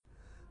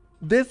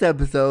This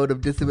episode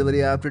of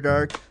Disability After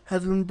Dark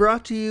has been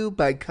brought to you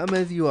by Come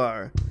As You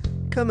Are.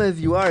 Come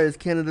As You Are is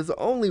Canada's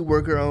only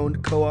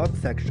worker-owned co-op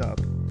sex shop.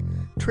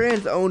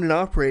 Trans-owned and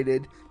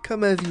operated,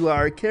 Come As You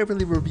Are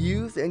carefully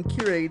reviews and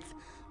curates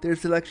their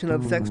selection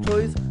of sex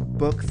toys,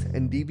 books,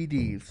 and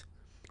DVDs.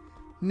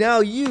 Now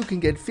you can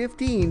get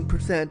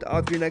 15%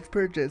 off your next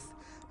purchase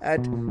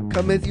at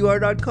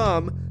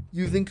comeasyouare.com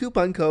using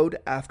coupon code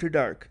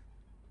AFTERDARK.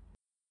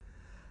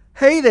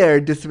 Hey there,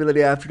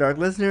 Disability After Dark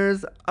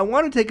listeners. I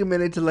want to take a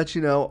minute to let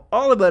you know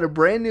all about a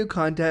brand new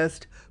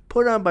contest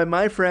put on by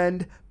my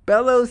friend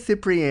Bello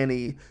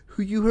Cipriani,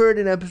 who you heard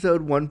in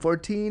episode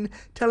 114,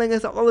 telling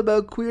us all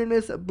about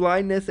queerness,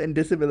 blindness, and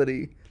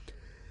disability.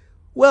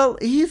 Well,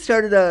 he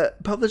started a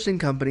publishing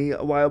company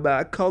a while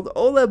back called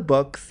Ola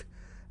Books,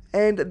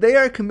 and they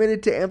are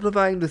committed to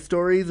amplifying the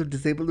stories of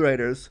disabled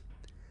writers.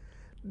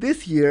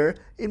 This year,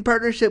 in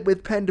partnership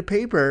with Pen to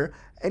Paper,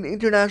 an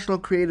international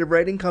creative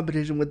writing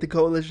competition with the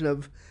Coalition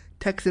of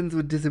Texans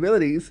with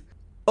Disabilities,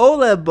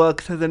 OLEB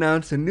Books has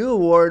announced a new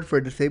award for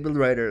disabled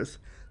writers,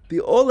 the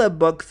OLEB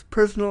Books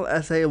Personal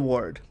Essay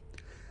Award.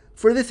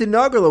 For this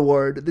inaugural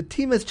award, the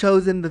team has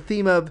chosen the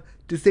theme of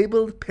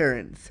disabled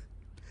parents.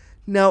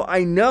 Now,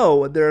 I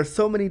know there are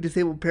so many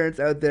disabled parents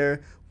out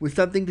there with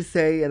something to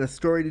say and a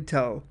story to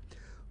tell.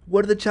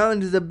 What are the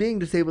challenges of being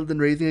disabled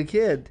and raising a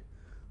kid?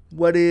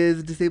 What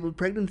is disabled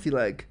pregnancy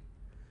like?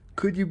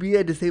 Could you be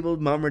a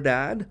disabled mom or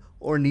dad,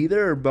 or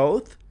neither, or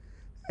both?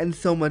 And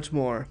so much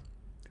more.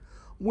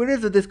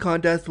 Winners of this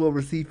contest will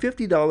receive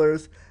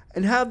 $50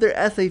 and have their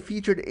essay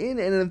featured in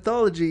an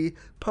anthology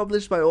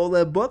published by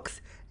OLEB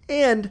Books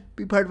and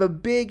be part of a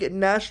big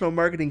national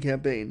marketing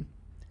campaign.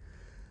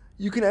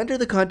 You can enter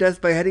the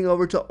contest by heading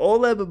over to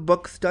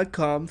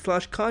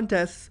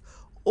olebbooks.com/contests,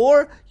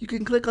 or you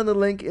can click on the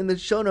link in the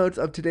show notes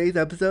of today's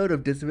episode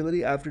of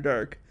Disability After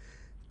Dark.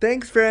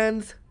 Thanks,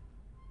 friends!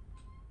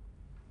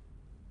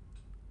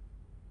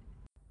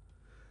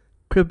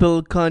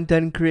 Crippled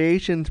Content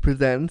Creations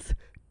presents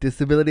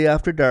Disability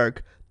After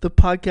Dark, the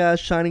podcast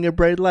shining a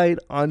bright light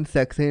on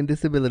sex and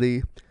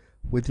disability,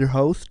 with your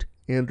host,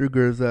 Andrew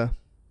Gurza.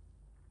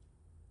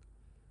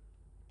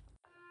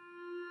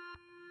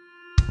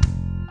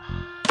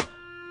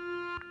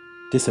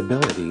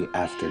 Disability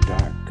After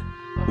Dark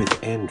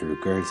with Andrew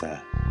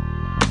Gurza,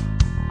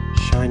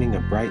 shining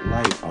a bright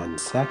light on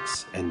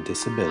sex and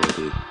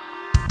disability.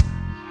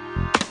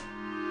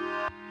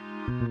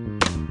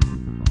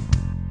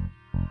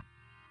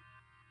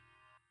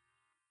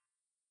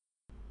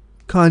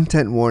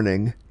 Content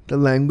warning. The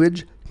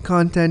language,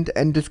 content,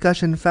 and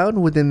discussion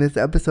found within this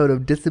episode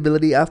of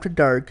Disability After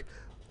Dark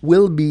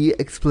will be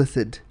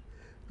explicit.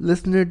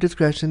 Listener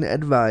discretion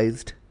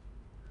advised.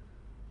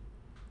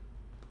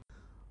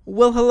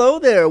 Well, hello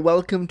there.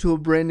 Welcome to a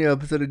brand new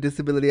episode of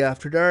Disability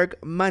After Dark.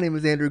 My name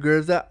is Andrew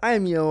Gurza. I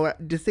am your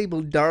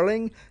disabled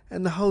darling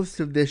and the host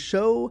of this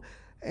show,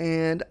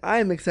 and I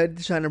am excited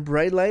to shine a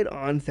bright light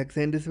on sex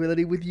and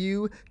disability with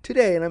you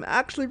today. And I'm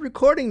actually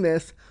recording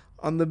this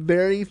on the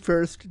very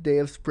first day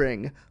of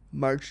spring,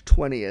 March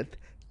 20th.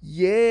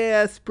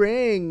 Yeah,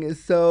 spring!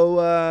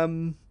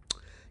 So,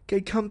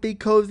 get comfy,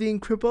 cozy,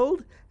 and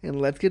crippled,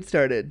 and let's get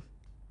started.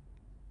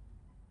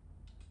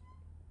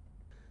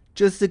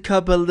 Just a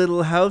couple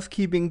little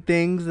housekeeping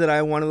things that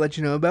I want to let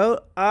you know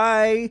about.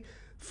 I,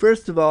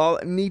 first of all,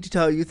 need to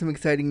tell you some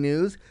exciting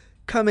news.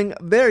 Coming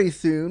very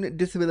soon,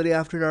 Disability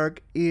After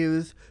Dark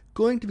is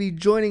going to be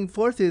joining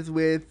forces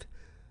with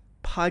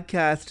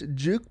Podcast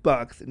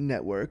Jukebox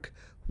Network,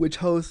 which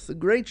hosts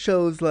great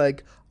shows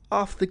like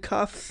Off the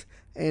Cuffs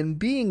and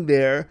Being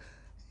There,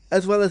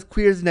 as well as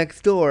Queers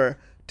Next Door.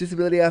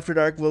 Disability After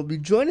Dark will be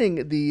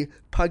joining the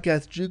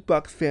Podcast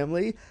Jukebox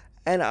family,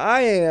 and I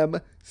am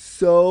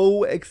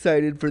so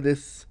excited for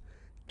this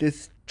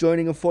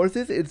joining of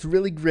forces. It's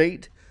really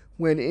great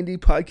when indie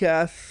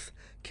podcasts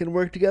can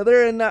work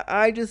together, and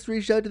I just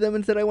reached out to them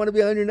and said, I want to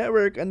be on your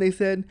network, and they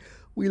said,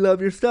 we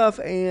love your stuff,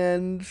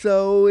 and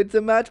so it's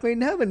a match made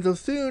in heaven. So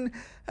soon,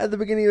 at the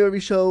beginning of every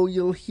show,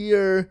 you'll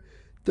hear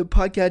the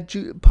podcast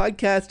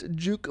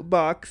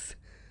Jukebox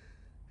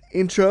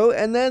intro,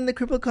 and then the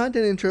Crippled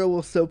Content intro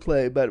will still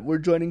play, but we're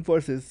joining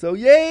forces, so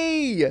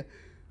yay!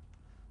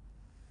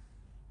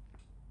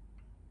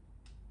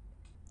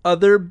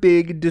 Other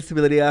big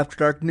Disability After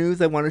Dark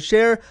news I want to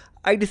share.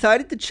 I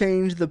decided to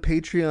change the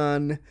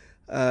Patreon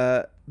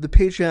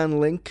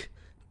link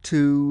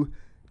to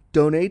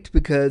donate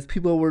because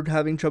people were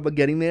having trouble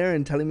getting there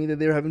and telling me that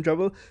they were having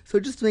trouble. So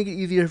just to make it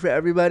easier for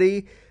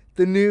everybody,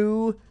 the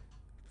new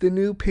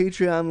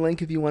Patreon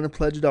link, if you want to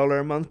pledge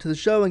 $1 a month to the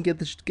show and get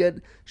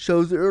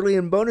shows early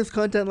and bonus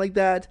content like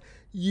that,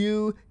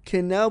 you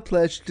can now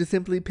pledge to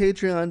simply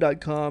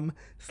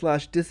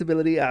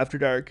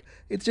patreon.com/disabilityafterdark.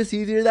 It's just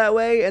easier that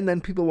way, and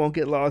then people won't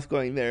get lost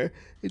going there.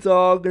 It's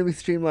all going to be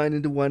streamlined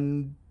into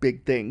one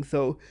big thing.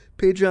 So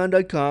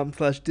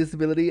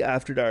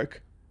patreon.com/disabilityafterdark.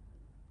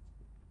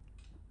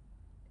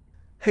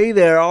 Hey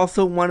there,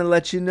 also want to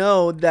let you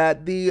know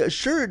that the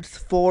shirts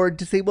for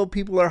Disabled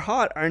People Are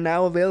Hot are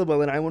now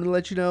available, and I want to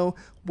let you know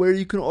where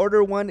you can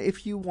order one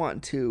if you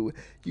want to.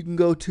 You can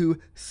go to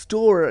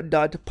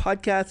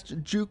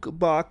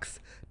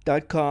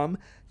store.podcastjukebox.com.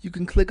 You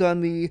can click on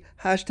the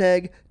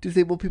hashtag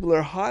Disabled People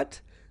Are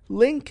Hot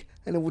link,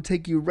 and it will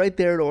take you right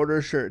there to order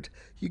a shirt.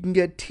 You can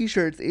get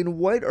t-shirts in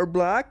white or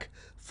black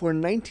for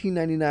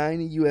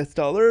 $19.99 US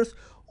dollars,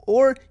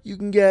 or you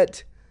can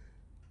get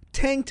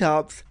tank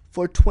tops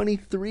for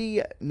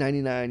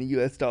 $23.99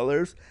 US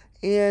dollars.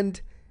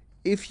 And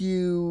if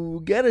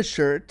you get a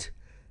shirt,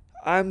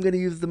 I'm going to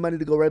use the money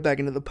to go right back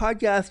into the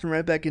podcast and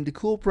right back into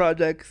cool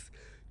projects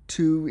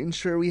to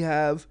ensure we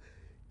have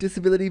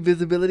disability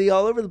visibility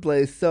all over the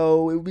place.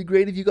 So it would be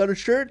great if you got a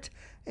shirt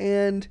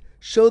and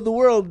show the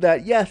world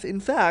that, yes,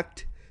 in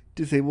fact,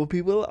 disabled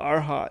people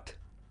are hot.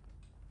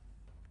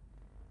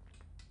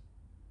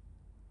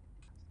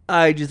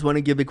 I just want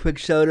to give a quick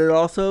shout out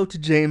also to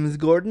James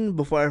Gordon,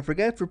 before I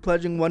forget, for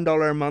pledging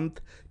 $1 a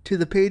month to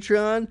the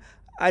Patreon.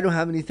 I don't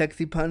have any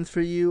sexy puns for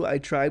you. I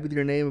tried with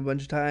your name a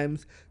bunch of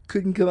times.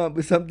 Couldn't come up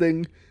with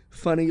something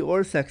funny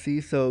or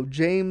sexy. So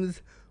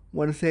James,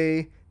 want to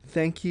say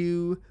thank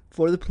you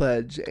for the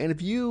pledge. And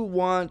if you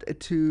want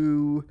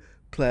to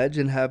pledge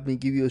and have me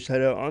give you a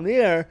shout out on the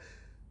air,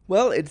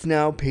 well, it's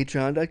now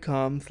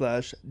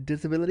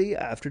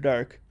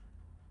patreon.com/disabilityafterdark.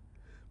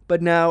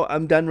 But now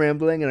I'm done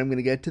rambling and I'm going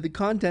to get to the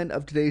content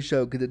of today's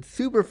show because it's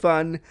super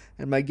fun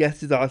and my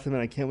guest is awesome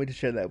and I can't wait to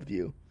share that with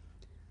you.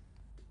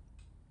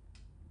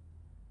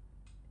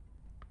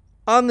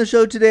 On the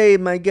show today,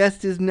 my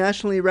guest is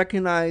nationally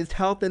recognized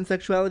health and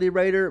sexuality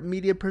writer,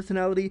 media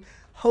personality,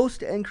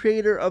 host and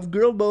creator of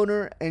Girl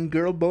Boner and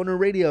Girl Boner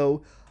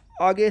Radio,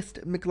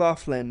 August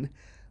McLaughlin.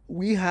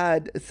 We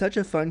had such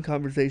a fun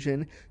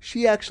conversation.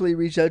 She actually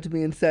reached out to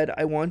me and said,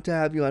 I want to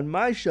have you on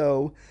my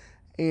show,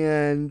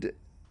 and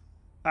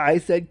I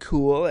said,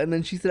 cool. And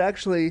then she said,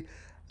 actually,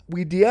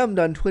 we DM'd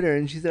on Twitter,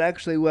 and she said,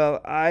 actually,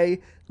 well, I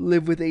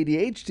live with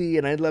ADHD,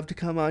 and I'd love to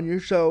come on your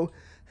show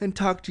and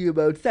talk to you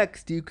about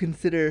sex. Do you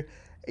consider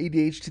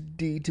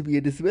ADHD to be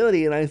a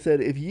disability? And I said,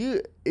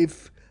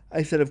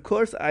 of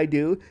course I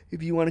do.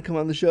 If you want to come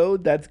on the show,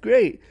 that's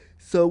great.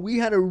 So we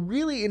had a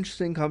really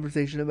interesting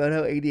conversation about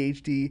how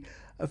ADHD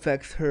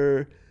affects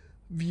her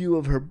view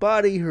of her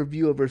body, her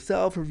view of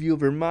herself, her view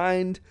of her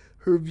mind,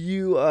 her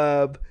view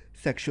of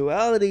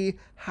sexuality,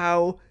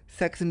 how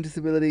sex and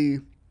disability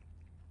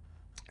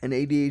and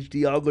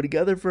ADHD all go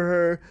together for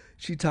her.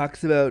 She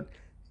talks about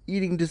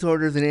eating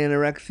disorders and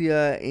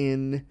anorexia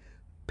in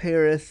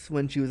Paris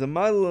when she was a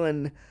model,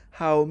 and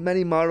how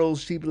many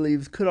models she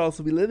believes could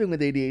also be living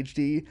with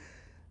ADHD.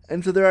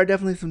 And so there are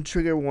definitely some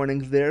trigger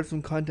warnings there,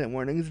 some content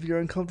warnings. If you're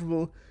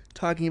uncomfortable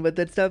talking about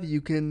that stuff,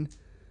 you can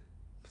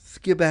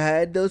skip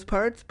ahead those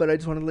parts, but I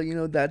just want to let you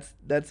know that's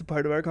a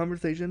part of our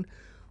conversation.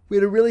 We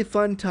had a really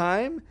fun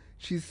time.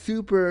 She's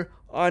super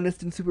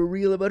honest and super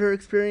real about her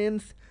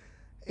experience.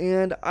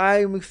 And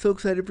I'm so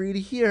excited for you to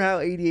hear how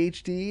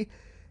ADHD,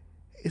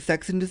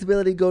 sex, and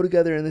disability go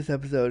together in this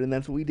episode. And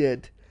that's what we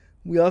did.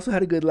 We also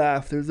had a good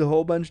laugh. There's a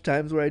whole bunch of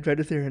times where I tried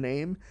to say her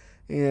name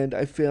and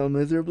I failed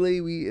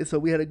miserably. So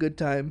we had a good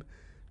time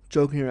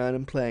joking around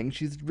and playing.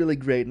 She's really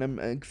great, and I'm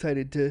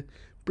excited to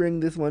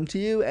bring this one to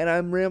you. And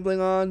I'm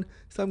rambling on,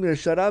 so I'm going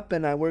to shut up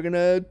and we're going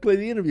to play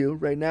the interview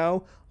right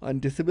now on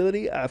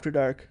Disability After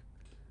Dark.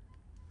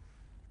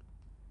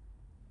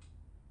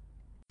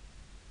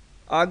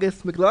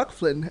 August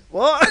McLaughlin.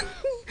 Well,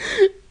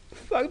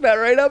 fuck that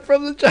right up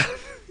from the top.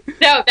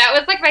 No, that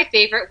was like my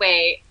favorite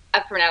way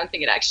of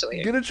pronouncing it,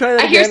 actually. I'm gonna try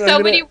that again. I hear so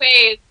many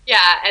ways.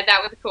 Yeah, and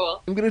that was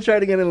cool. I'm gonna try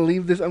it again and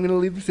leave this. I'm gonna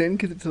leave this in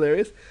because it's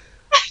hilarious.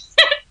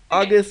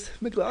 August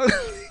McLaughlin.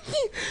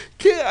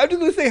 I'm just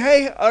gonna say,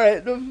 hey,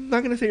 alright, I'm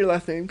not gonna say your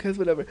last name because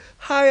whatever.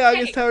 Hi,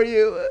 August, How are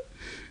you?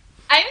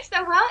 I'm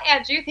so well,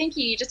 Andrew. Thank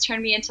you. You just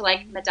turned me into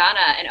like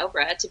Madonna and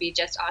Oprah to be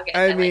just August.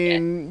 I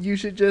mean, like, you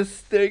should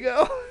just, there you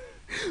go.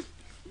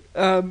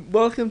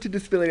 Welcome to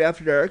Disability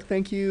After Dark.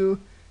 Thank you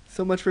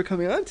so much for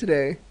coming on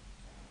today.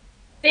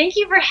 Thank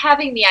you for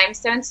having me. I'm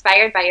so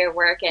inspired by your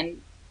work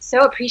and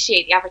so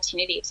appreciate the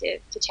opportunity to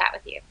chat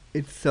with you.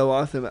 It's so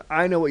awesome.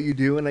 I know what you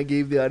do, and I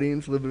gave the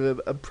audience a little bit of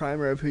a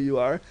primer of who you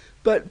are.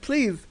 But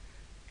please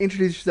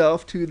introduce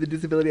yourself to the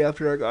Disability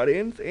After Dark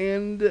audience,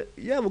 and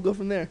yeah, we'll go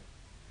from there.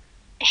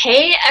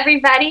 Hey,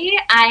 everybody.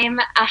 I'm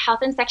a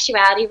health and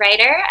sexuality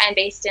writer. I'm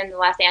based in the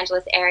Los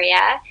Angeles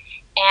area,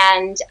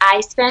 and I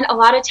spend a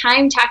lot of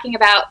time talking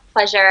about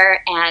pleasure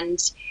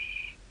and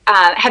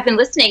have been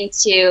listening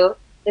to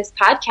this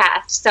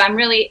podcast. So I'm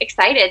really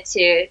excited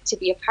to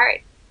be a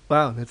part.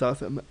 Wow, that's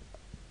awesome.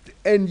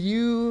 And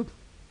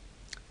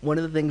one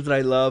of the things that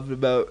I loved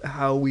about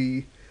how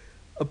we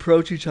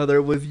approach each other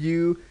was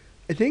I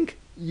think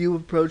you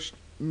approached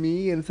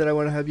me and said, I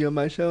want to have you on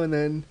my show. And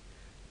then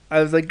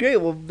I was like, great,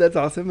 well, that's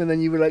awesome. And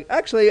then you were like,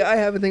 actually, I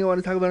have a thing I want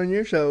to talk about on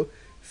your show.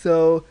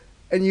 So,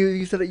 and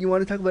you said that you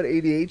want to talk about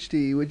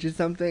ADHD, which is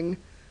something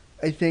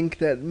I think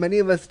that many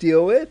of us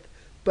deal with,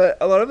 but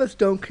a lot of us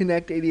don't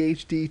connect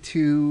ADHD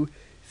to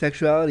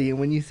sexuality. And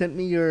when you sent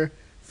me your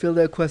filled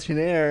out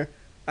questionnaire,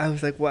 I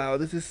was like, wow,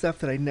 this is stuff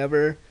that I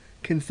never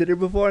considered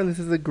before, and this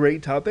is a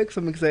great topic, so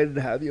I'm excited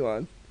to have you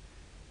on.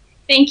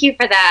 Thank you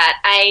for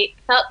that. I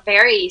felt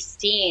very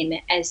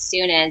seen as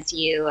soon as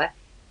you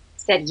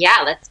said, yeah,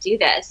 let's do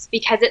this,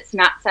 because it's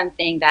not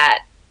something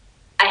that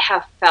I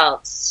have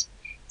felt.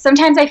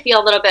 Sometimes I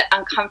feel a little bit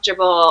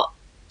uncomfortable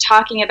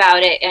talking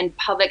about it in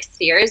public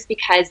spheres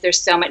because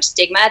there's so much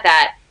stigma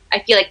that I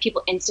feel like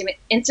people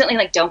instantly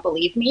like don't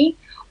believe me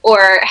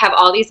or have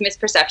all these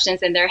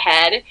misperceptions in their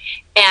head.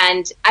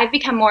 And I've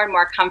become more and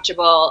more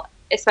comfortable,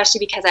 especially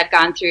because I've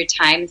gone through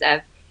times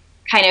of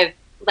kind of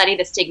letting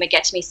the stigma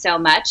get to me so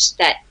much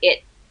that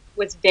it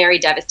was very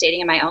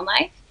devastating in my own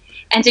life.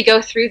 And to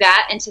go through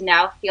that and to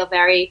now feel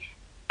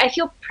I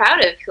feel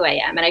proud of who I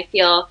am, and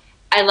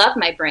I love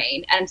my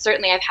brain. And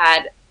certainly I've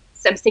had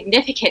some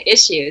significant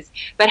issues,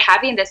 but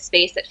having this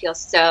space that feels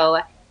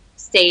so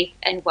safe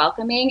and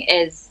welcoming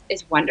is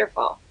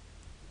wonderful.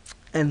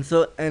 And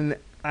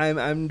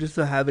I'm just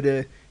so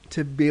happy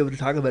to be able to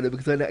talk about it,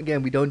 because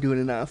again, we don't do it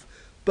enough.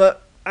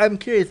 But I'm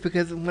curious,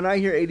 because when I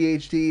hear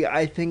ADHD,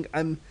 I think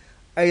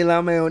I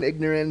allow my own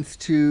ignorance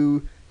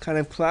to kind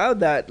of cloud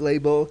that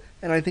label,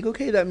 and I think,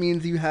 okay, that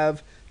means you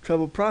have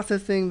trouble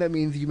processing, that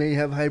means you may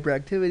have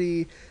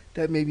hyperactivity,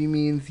 that maybe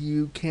means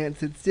you can't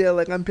sit still.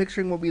 Like, I'm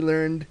picturing what we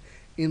learned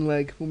in,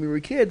 like, when we were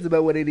kids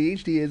about what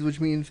ADHD is,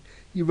 which means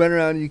you run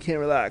around and you can't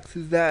relax.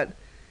 Is that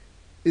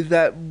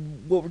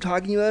what we're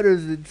talking about, or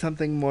is it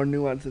something more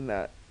nuanced than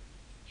that?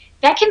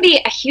 That can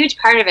be a huge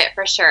part of it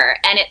for sure,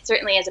 and it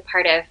certainly is a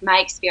part of my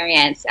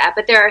experience.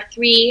 But there are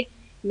three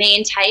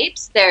main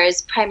types.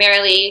 There's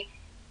primarily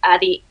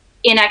the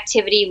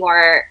inactivity,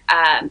 more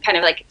kind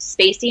of like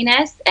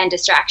spaciness and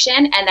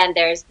distraction, and then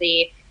there's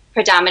the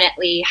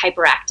predominantly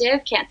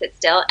hyperactive, can't sit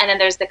still, and then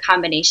there's the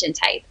combination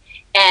type.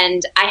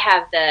 And I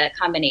have the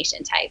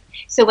combination type.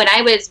 So when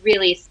I was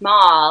really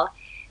small,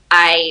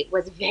 I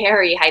was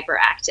very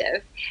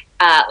hyperactive,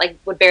 like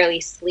would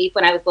barely sleep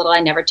when I was little.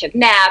 I never took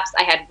naps.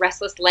 I had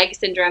restless leg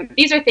syndrome.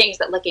 These are things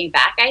that looking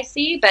back I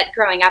see, but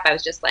growing up I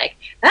was just like,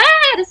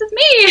 this is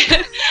me.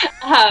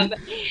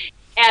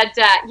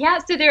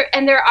 So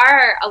there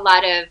are a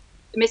lot of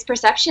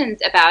misperceptions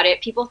about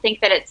it. People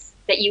think that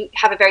that you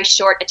have a very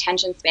short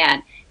attention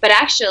span, but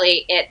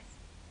actually it's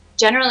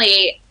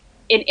generally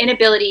an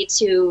inability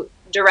to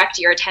direct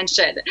your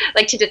attention,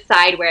 like to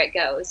decide where it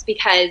goes,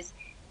 because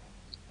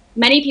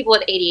many people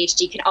with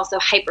ADHD can also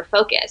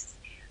hyperfocus.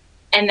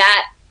 And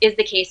that is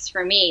the case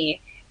for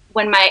me.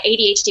 When my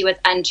ADHD was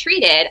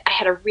untreated, I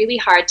had a really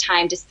hard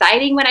time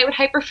deciding when I would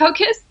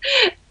hyperfocus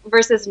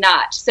versus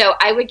not. So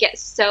I would get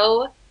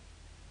so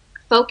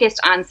focused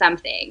on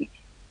something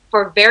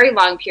for very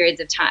long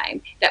periods of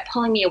time that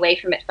pulling me away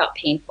from it felt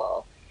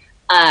painful.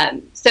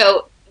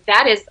 So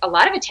that is a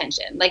lot of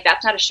attention. Like,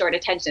 that's not a short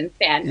attention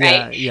span,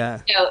 right?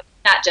 Yeah. So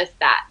not just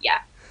that,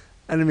 yeah.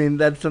 And I mean,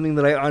 that's something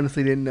that I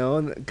honestly didn't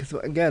know. Because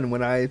again,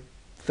 when I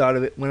thought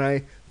of it, when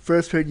I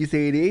first heard you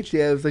say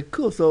ADHD, I was like,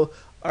 cool. So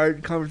our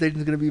conversation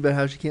is going to be about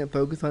how she can't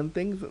focus on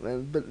things.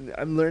 But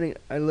I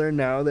learned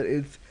now that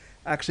it's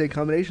actually a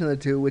combination of the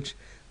two, which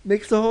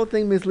makes the whole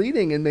thing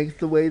misleading and makes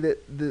the way that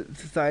the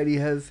society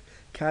has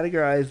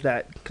categorized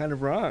that kind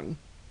of wrong.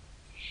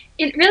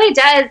 It really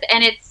does.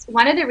 And it's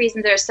one of the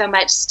reasons there's so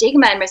much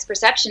stigma and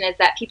misperception is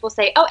that people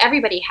say, oh,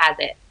 everybody has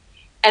it.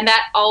 And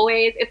that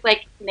always, it's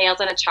like nails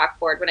on a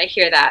chalkboard when I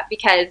hear that,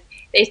 because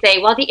they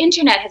say, well, the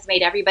internet has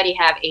made everybody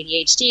have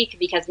ADHD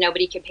because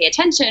nobody can pay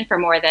attention for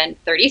more than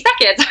 30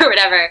 seconds or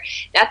whatever.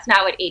 That's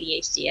not what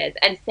ADHD is.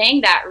 And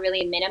saying that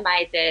really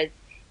minimizes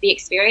the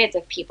experience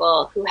of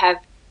people who have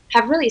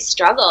really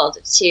struggled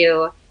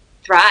to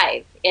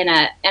thrive in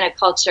a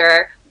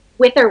culture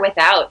with or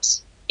without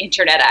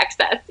internet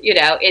access. You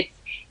know,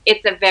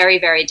 it's a very,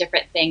 very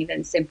different thing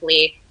than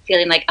simply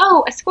feeling like,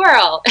 oh, a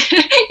squirrel.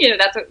 You know,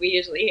 that's what we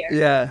usually hear.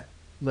 Yeah,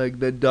 like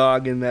the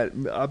dog in that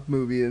Up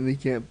movie, and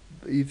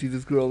he sees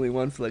the squirrel only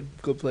once, like,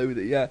 go play with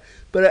it. Yeah,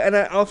 but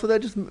that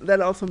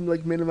also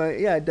like minimize.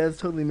 Yeah, it does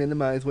totally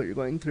minimize what you're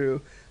going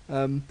through.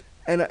 And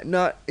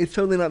it's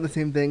totally not the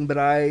same thing. But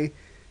I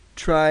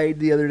tried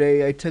the other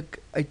day. I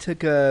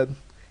took a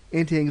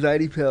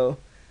anti-anxiety pill,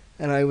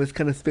 and I was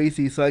kind of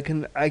spacey, so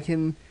I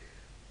can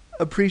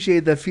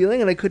appreciate the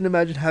feeling, and I couldn't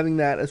imagine having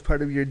that as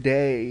part of your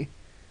day.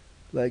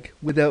 Like,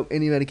 without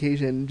any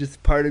medication,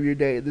 just part of your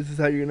day. This is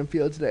how you're going to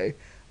feel today.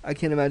 I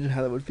can't imagine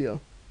how that would feel.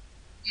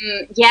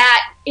 Yeah,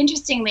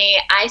 interestingly,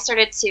 I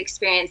started to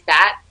experience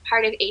that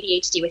part of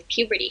ADHD with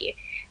puberty,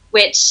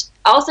 which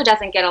also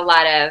doesn't get a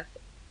lot of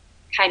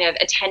kind of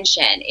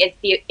attention, is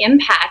the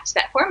impact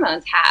that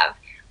hormones have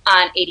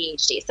on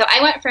ADHD. So I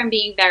went from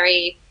being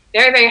very,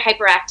 very, very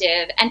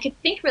hyperactive and could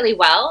think really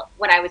well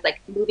when I was,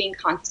 like, moving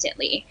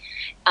constantly.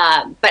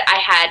 But I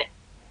had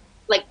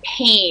like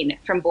pain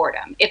from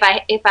boredom. If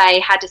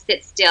I had to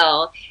sit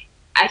still,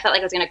 I felt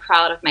like I was going to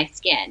crawl out of my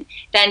skin.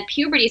 Then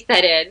puberty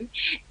set in,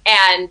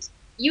 and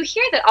you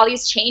hear that all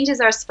these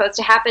changes are supposed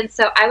to happen.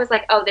 So I was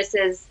like, oh, this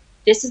is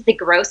the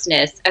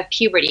grossness of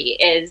puberty.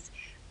 Is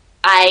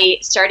I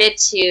started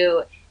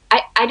to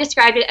I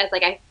described it as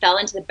like I fell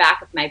into the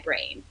back of my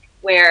brain,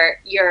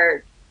 where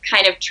your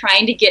kind of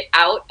trying to get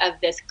out of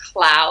this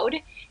cloud,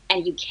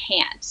 and you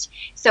can't.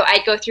 So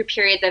I'd go through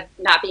periods of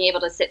not being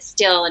able to sit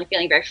still and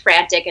feeling very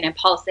frantic and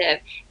impulsive.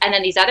 And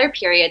then these other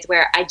periods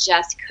where I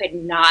just could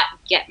not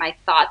get my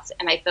thoughts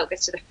and my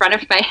focus to the front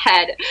of my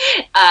head.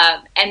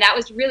 And that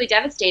was really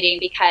devastating,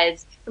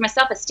 because from a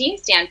self-esteem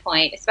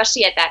standpoint,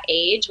 especially at that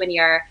age when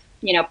you're,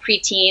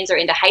 preteens or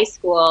into high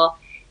school,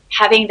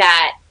 having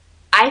that,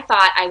 I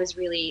thought I was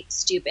really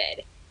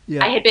stupid.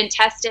 Yeah. I had been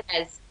tested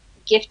as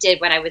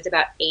gifted when I was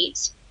about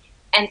 8.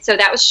 And so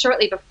that was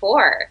shortly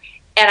before.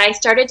 And I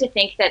started to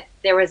think that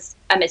there was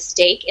a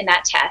mistake in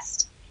that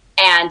test,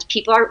 and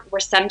people were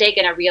someday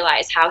going to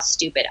realize how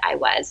stupid I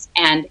was.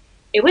 And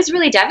it was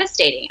really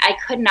devastating. I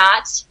could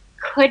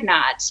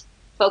not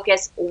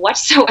focus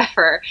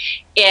whatsoever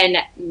in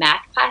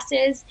math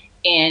classes,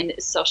 in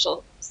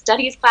social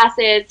studies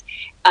classes.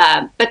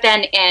 But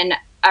then in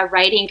a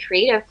writing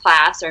creative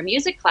class or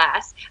music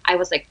class, I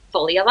was like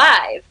fully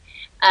alive.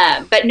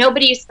 But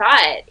nobody saw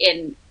it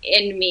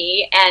in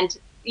me. And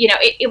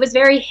it was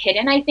very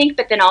hidden, I think,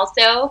 but then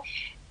also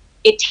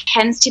it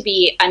tends to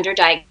be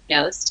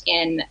underdiagnosed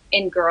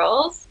in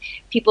girls.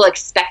 People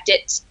expect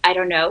it, I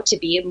don't know, to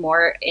be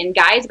more in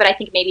guys, but I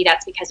think maybe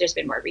that's because there's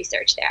been more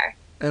research there.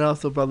 And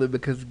also probably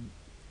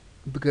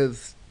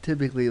because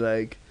typically,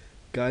 like,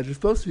 guys are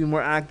supposed to be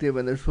more active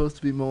and they're supposed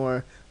to be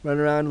more, run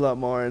around a lot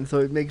more, and so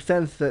it makes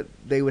sense that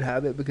they would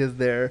have it because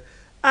they're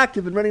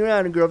active and running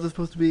around, and girls are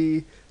supposed to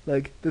be,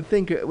 like, the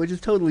thinker, which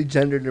is totally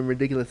gendered and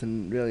ridiculous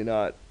and really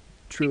not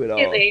true at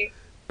all.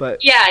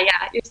 But yeah,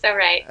 you're so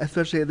right.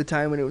 Especially at the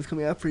time when it was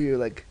coming up for you,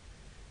 like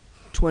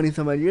 20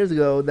 some odd years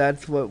ago,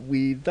 that's what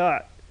we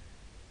thought.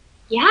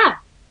 Yeah,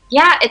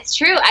 it's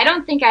true. I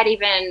don't think I'd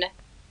even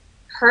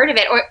heard of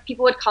it, or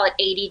people would call it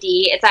ADD.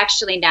 It's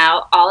actually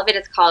now, all of it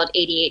is called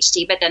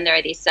ADHD, but then there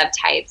are these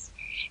subtypes.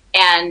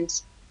 And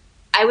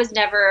I was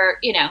never,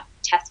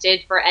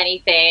 tested for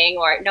anything,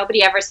 or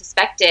nobody ever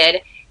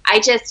suspected.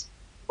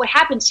 What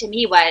happened to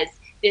me was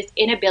this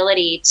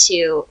inability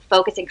to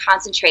focus and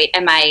concentrate,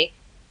 and my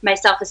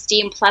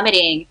self-esteem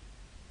plummeting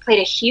played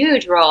a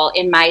huge role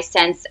in my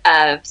sense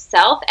of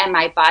self and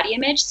my body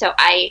image. So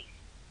I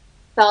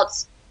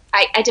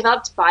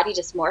developed body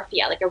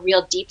dysmorphia, like a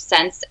real deep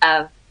sense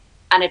of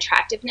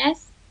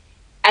unattractiveness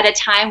at a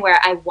time where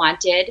I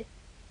wanted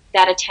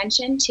that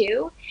attention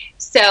too.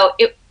 So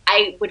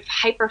I would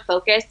hyper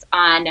focus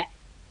on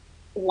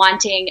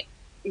wanting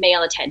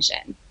male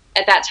attention.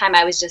 At that time,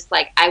 I was just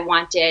like, I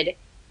wanted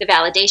the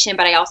validation,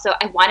 but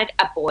I wanted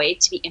a boy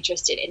to be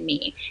interested in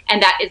me.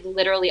 And that is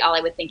literally all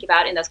I would think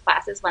about in those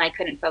classes when I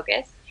couldn't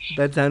focus.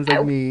 That sounds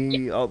like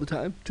me all the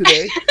time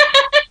today.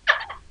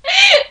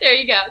 There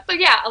you go. So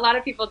yeah, a lot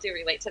of people do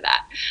relate to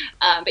that.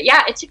 But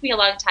yeah, it took me a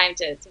long time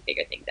to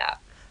figure things out.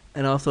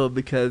 And also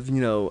because,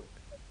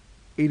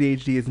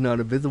 ADHD is not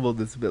a visible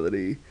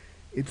disability.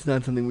 It's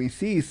not something we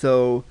see.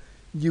 So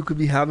you could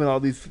be having all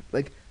these,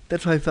 like,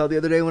 that's how I felt the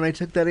other day when I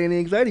took that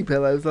anti-anxiety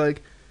pill. I was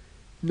like,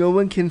 no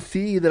one can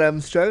see that I'm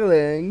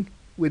struggling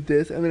with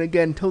this. I mean,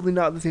 again, totally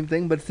not the same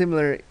thing, but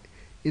similar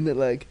in that,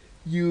 like,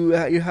 you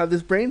have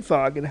this brain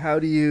fog, and how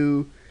do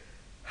you,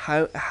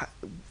 I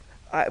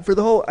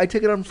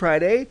took it on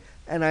Friday,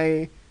 and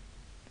I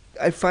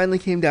finally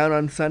came down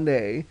on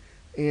Sunday,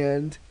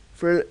 and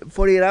for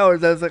 48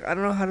 hours, I was like, I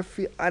don't know how to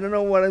feel, I don't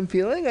know what I'm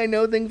feeling. I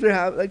know things are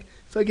happening, like,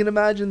 so I can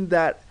imagine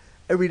that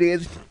every day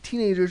as a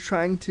teenager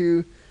trying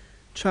to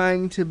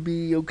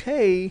be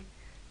okay,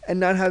 and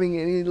not having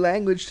any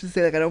language to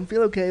say, like, I don't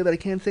feel okay, but I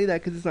can't say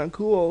that because it's not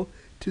cool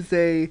to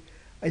say,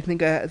 I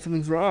think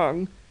something's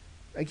wrong.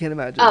 I can't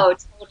imagine. Oh,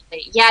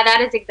 totally. Yeah,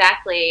 that is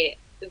exactly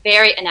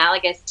very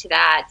analogous to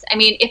that. I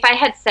mean, if I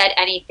had said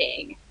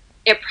anything,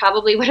 it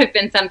probably would have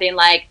been something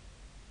like,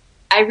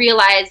 I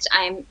realized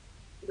I'm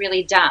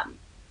really dumb.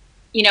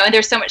 And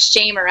there's so much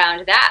shame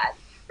around that,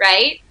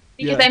 right?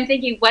 Because I'm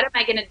thinking, what am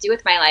I going to do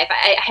with my life?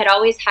 I had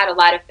always had a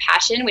lot of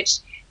passion, which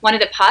one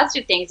of the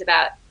positive things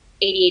about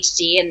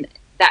ADHD and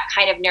that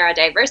kind of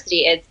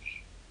neurodiversity is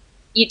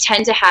you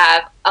tend to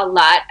have a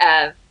lot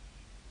of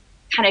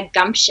kind of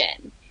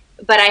gumption,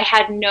 but I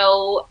had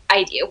no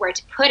idea where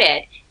to put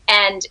it.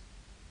 And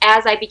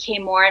as I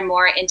became more and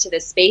more into the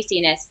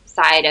spaciness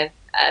side of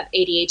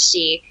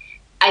ADHD,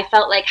 I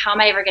felt like, how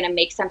am I ever going to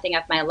make something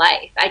of my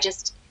life? I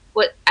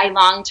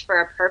longed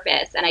for a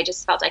purpose, and I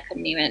just felt I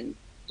couldn't even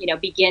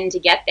begin to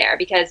get there,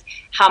 because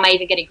how am I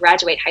even going to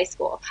graduate high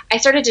school? I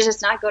started to just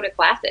not go to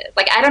classes.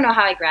 Like, I don't know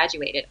how I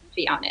graduated, to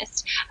be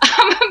honest,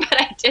 but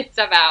I did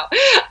somehow.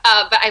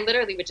 But I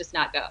literally would just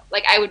not go.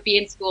 Like, I would be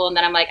in school, and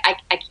then I'm like,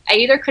 I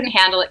either couldn't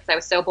handle it because I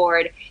was so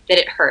bored that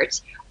it hurt,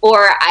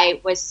 or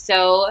I was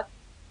so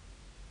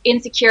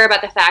insecure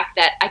about the fact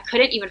that I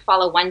couldn't even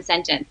follow one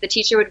sentence. The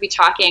teacher would be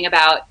talking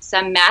about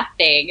some math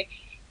thing,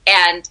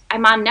 and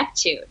I'm on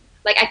Neptune.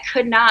 Like, I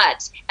could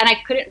not, and I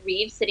couldn't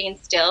read sitting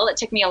still. It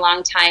took me a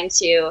long time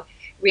to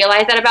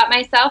realize that about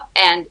myself,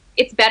 and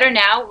it's better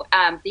now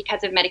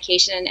because of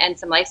medication and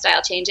some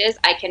lifestyle changes.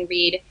 I can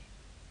read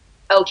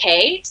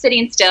okay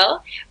sitting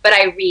still, but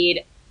I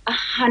read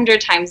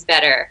 100 times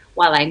better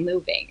while I'm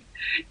moving.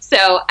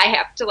 So I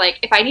have to, like,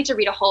 if I need to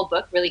read a whole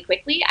book really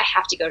quickly, I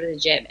have to go to the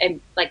gym,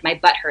 and like my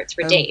butt hurts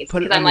for days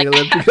put it because I'm on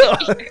like, the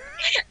elliptical.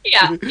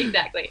 yeah,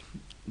 exactly.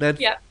 That's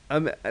Yep.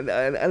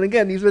 and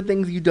again, these are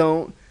things you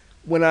don't.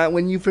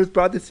 When you first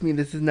brought this to me,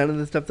 this is none of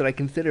the stuff that I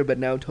consider, but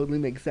now totally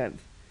makes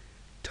sense.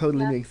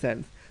 Totally Yeah. makes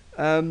sense.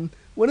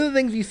 One of the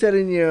things you said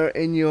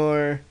in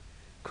your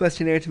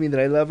questionnaire to me that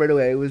I love right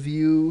away was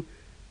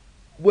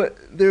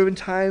there have been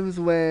times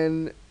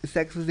when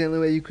sex was the only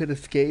way you could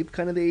escape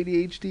kind of the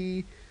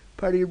ADHD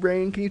part of your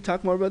brain. Can you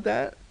talk more about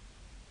that?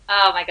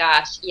 Oh my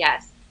gosh,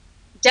 yes.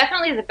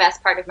 Definitely the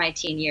best part of my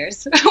teen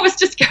years was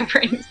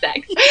discovering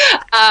sex.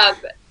 Um,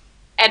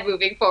 and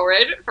moving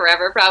forward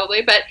forever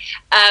probably. But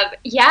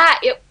yeah,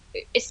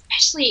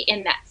 especially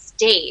in that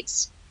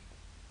state,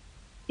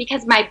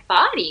 because my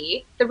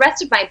body, the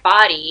rest of my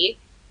body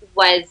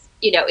was,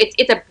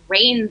 it's a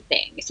brain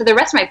thing. So the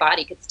rest of my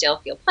body could still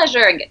feel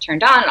pleasure and get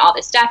turned on and all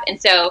this stuff. And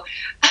so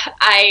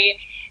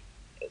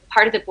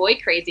part of the boy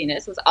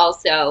craziness was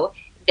also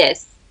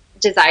this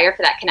desire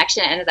for that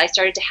connection. And as I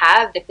started to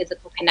have the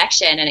physical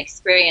connection and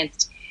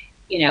experienced,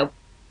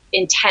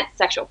 intense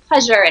sexual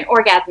pleasure and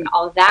orgasm and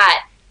all of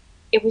that,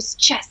 it was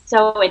just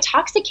so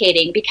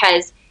intoxicating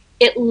because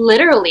it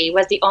literally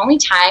was the only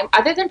time,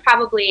 other than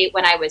probably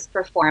when I was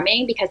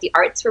performing, because the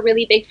arts were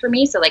really big for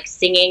me, so like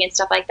singing and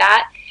stuff like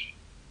that,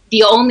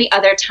 the only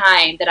other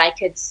time that I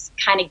could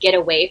kind of get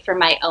away from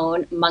my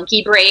own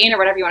monkey brain or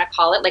whatever you want to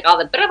call it, like all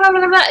the blah, blah,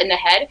 blah, blah in the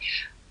head,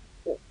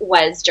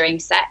 was during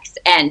sex.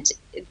 And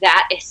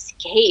that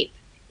escape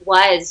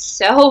was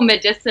so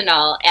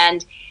medicinal.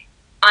 And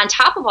on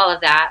top of all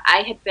of that,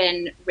 I had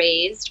been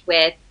raised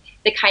with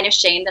the kind of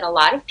shame that a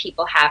lot of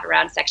people have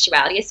around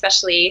sexuality,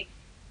 especially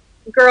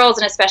girls,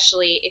 and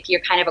especially if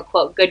you're kind of a,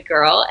 quote, good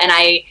girl. And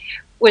I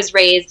was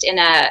raised in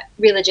a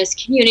religious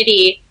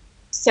community,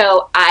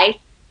 so I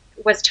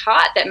was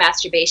taught that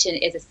masturbation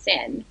is a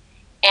sin.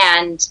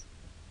 And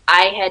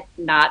I had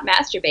not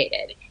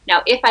masturbated.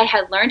 Now, if I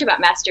had learned about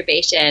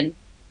masturbation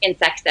in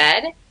sex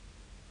ed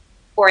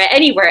or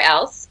anywhere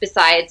else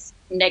besides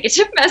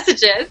negative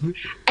messages,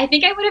 I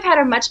think I would have had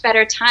a much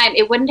better time.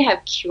 It wouldn't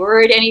have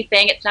cured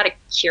anything. It's not a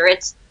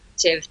curative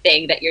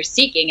thing that you're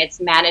seeking. It's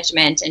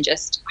management and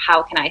just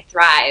how can I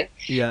thrive.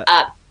 Yeah.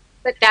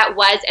 But that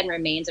was and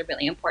remains a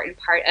really important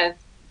part of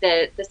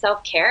the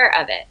self-care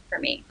of it for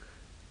me.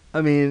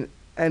 I mean,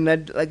 and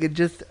that, like,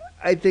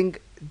 I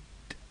think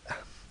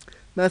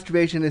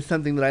masturbation is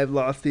something that I've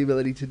lost the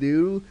ability to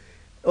do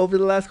over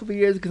the last couple of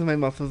years because of my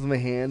muscles in my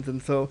hands,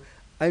 and so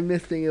I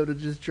miss being able to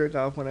just jerk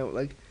off when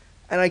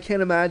and I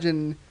can't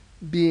imagine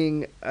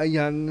being a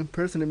young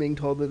person and being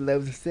told that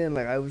was a sin.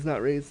 Like, I was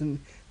not raised in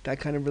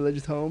that kind of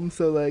religious home,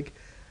 so like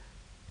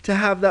to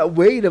have that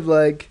weight of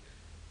like,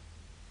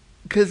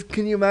 because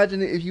can you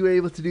imagine if you were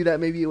able to do that?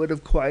 Maybe it would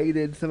have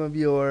quieted some of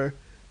your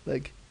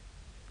like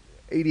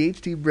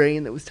ADHD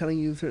brain that was telling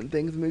you certain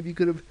things. Maybe you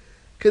could have,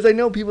 because I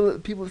know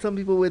some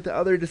people with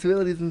other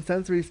disabilities and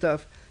sensory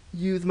stuff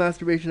use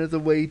masturbation as a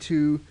way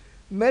to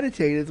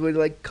meditate, as a way to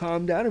like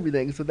calm down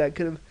everything. So that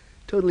could have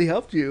totally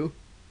helped you.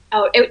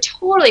 Oh, it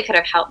totally could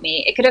have helped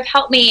me. It could have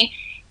helped me,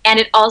 and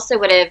it also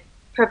would have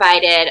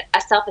provided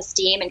a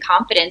self-esteem and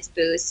confidence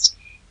boost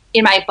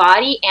in my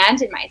body and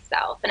in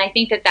myself. And I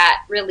think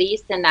that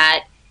release and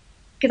that,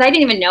 because I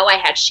didn't even know I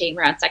had shame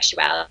around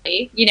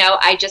sexuality.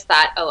 I just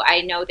thought, oh,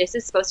 I know this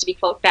is supposed to be,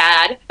 quote,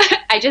 bad.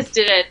 I just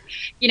didn't,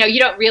 you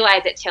don't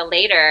realize it till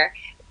later.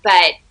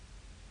 But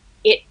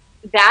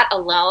that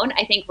alone,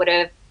 I think, would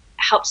have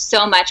helped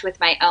so much with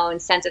my own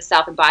sense of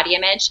self and body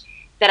image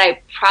that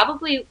I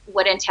probably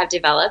wouldn't have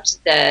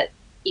developed the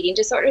eating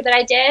disorder that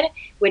I did,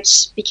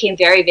 which became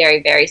very,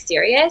 very, very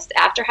serious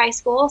after high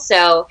school.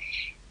 So,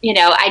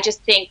 I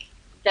just think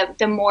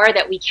the more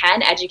that we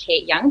can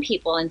educate young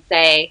people and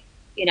say,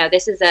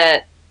 this is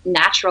a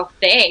natural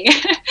thing,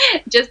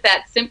 just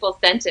that simple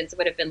sentence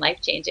would have been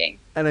life-changing.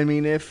 And I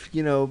mean, if,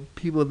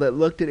 people that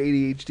looked at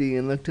ADHD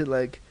and looked at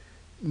like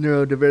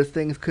neurodiverse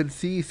things could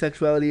see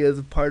sexuality as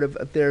a part of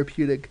a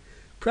therapeutic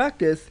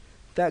practice,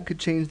 that could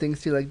change things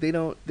too. Like they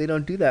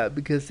don't do that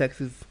because sex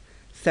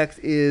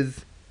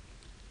is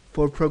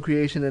for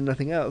procreation and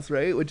nothing else,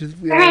 right? Which is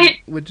weird,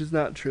 right. Which is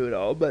not true at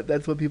all, but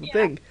that's what people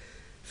think.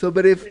 So,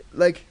 but if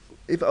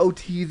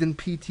OTs and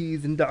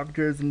PTs and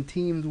doctors and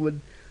teams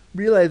would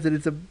realize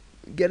that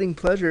getting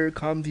pleasure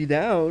calms you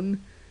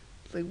down,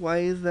 it's like, why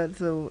is that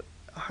so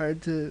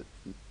hard to?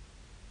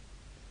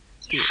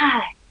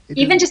 Yeah,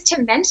 even just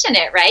to mention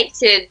it, right?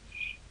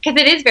 Because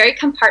it is very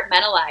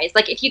compartmentalized.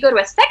 Like if you go to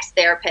a sex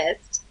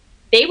therapist,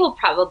 they will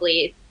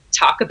probably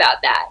talk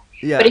about that.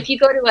 Yeah. But if you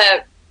go to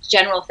a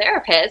general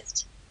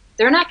therapist,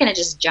 they're not going to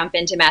just jump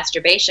into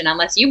masturbation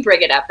unless you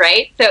bring it up,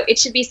 right? So it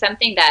should be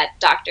something that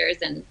doctors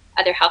and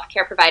other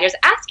healthcare providers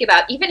ask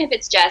about, even if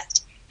it's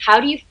just, how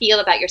do you feel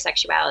about your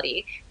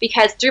sexuality?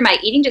 Because through my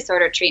eating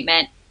disorder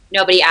treatment,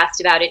 nobody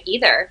asked about it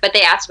either, but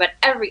they asked about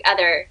every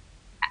other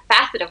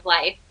facet of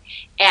life.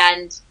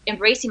 And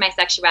embracing my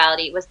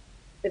sexuality was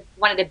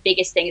one of the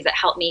biggest things that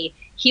helped me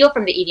heal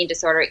from the eating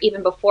disorder,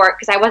 even before,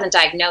 because I wasn't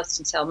diagnosed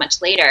until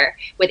much later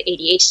with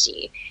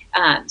ADHD.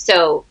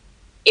 So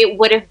it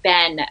would have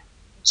been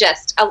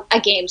just a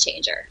game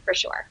changer for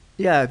sure.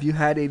 Yeah, if you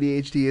had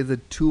ADHD as a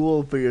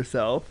tool for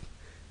yourself,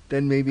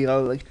 then maybe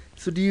I'll like.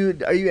 So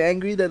are you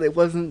angry that it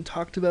wasn't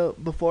talked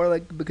about before,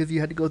 like because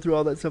you had to go through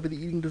all that stuff with the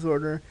eating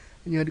disorder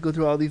and you had to go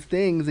through all these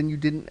things and you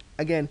didn't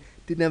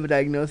have a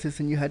diagnosis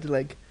and you had to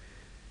like.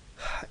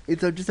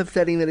 It's just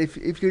upsetting that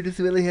if your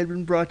disability had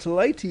been brought to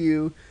light to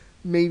you,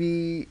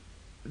 maybe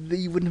that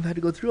you wouldn't have had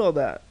to go through all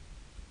that.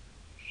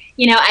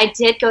 I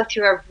did go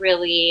through a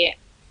really,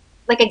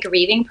 like a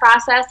grieving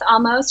process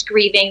almost,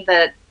 grieving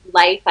the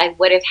life I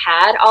would have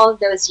had all of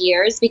those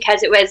years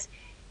because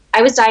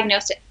I was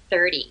diagnosed at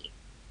 30.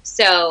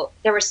 So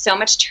there was so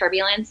much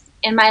turbulence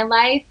in my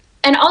life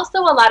and also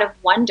a lot of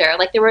wonder.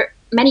 Like there were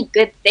many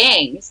good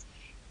things,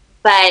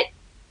 but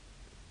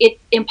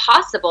it's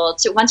impossible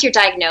to, once you're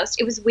diagnosed,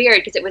 it was weird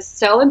because it was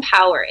so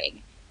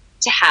empowering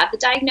to have the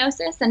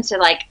diagnosis and to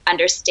like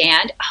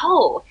understand,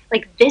 oh,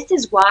 like this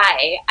is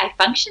why I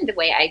function the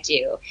way I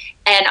do.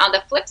 And on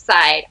the flip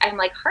side, I'm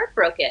like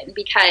heartbroken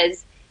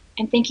because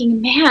I'm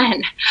thinking,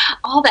 man,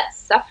 all that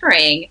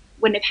suffering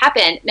wouldn't have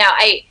happened. Now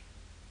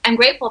I'm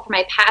grateful for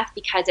my path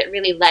because it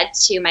really led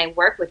to my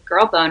work with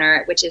Girl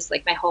Boner, which is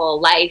like my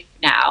whole life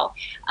now.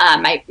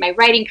 My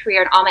writing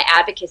career and all my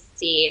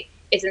advocacy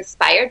is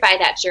inspired by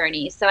that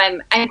journey. So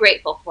I'm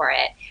grateful for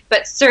it.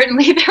 But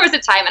certainly there was a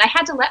time, and I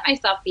had to let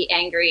myself be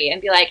angry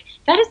and be like,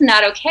 that is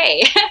not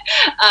okay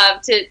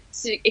to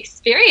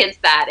experience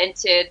that and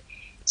to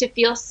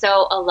feel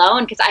so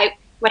alone. Because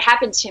what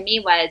happened to me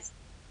was,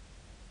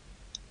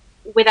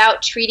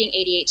 without treating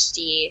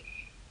ADHD,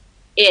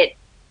 it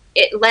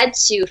led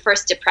to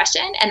first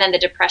depression, and then the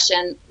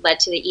depression led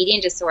to the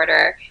eating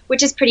disorder,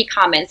 which is pretty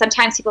common.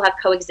 Sometimes people have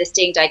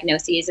coexisting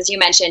diagnoses. As you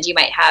mentioned, you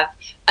might have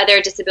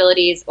other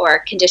disabilities or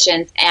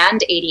conditions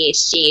and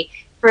ADHD.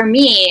 For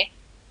me,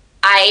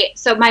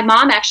 so my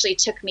mom actually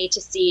took me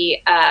to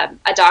see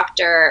a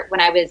doctor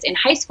when I was in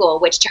high school,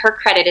 which to her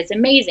credit is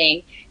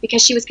amazing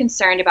because she was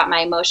concerned about my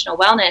emotional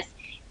wellness.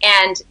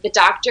 And the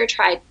doctor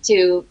tried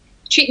to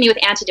treat me with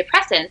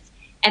antidepressants,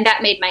 and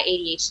that made my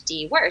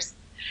ADHD worse.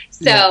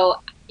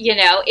 So,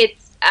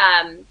 it's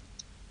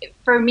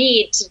for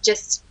me to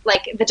just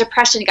like the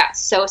depression got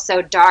so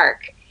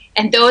dark.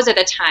 And those are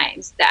the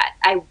times that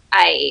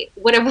I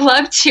would have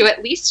loved to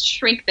at least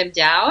shrink them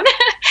down.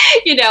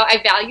 I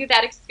value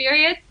that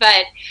experience,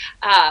 but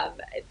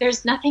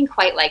there's nothing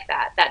quite like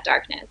that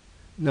darkness.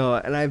 No,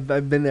 and I've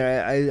been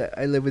there.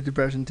 I live with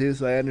depression too,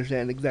 so I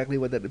understand exactly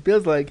what that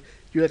feels like.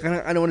 You're like,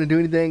 I don't want to do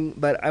anything,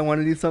 but I want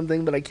to do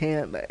something, but I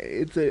can't.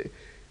 It's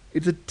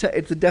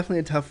definitely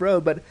a tough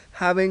road. But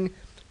having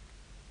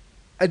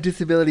a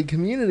disability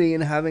community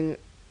and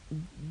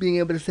being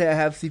able to say I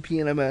have CP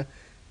and I'm a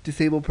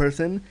disabled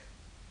person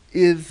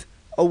is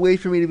a way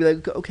for me to be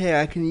like,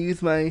 okay, I can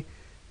use my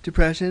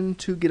depression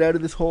to get out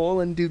of this hole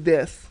and do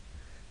this.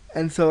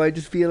 And so I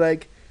just feel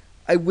like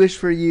I wish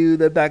for you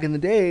that back in the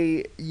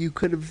day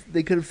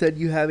they could have said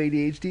you have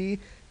ADHD.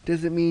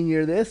 Doesn't mean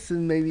you're this,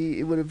 and maybe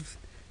it would have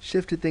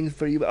shifted things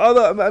for you. But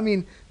although I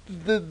mean,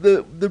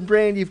 the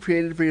brand you've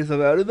created for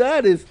yourself out of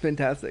that is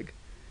fantastic.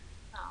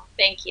 Oh,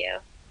 thank you.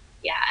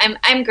 Yeah,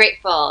 I'm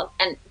grateful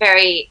and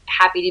very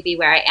happy to be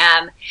where I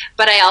am.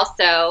 But I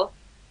also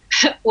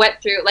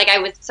went through, I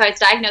was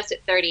diagnosed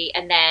at 30,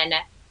 and then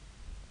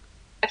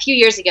a few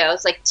years ago,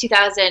 it's like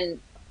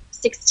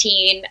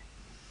 2016,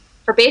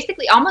 for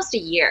basically almost a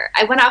year,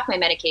 I went off my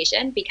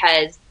medication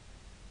because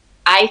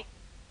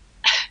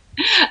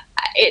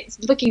it's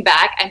looking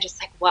back, I'm just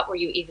like, what were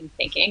you even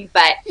thinking?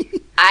 But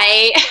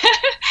I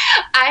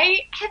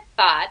had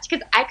thought,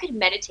 because I could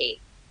meditate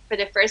for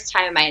the first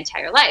time in my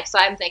entire life. So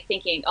I'm like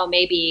thinking, oh,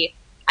 maybe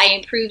I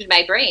improved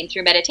my brain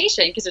through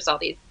meditation because there's all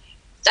these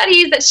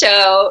studies that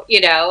show,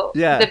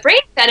 the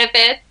brain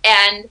benefits.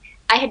 And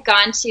I had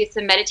gone to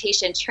some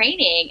meditation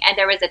training, and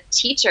there was a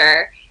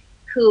teacher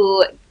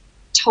who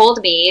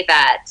told me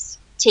that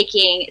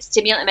taking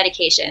stimulant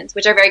medications,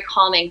 which are very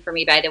calming for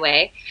me, by the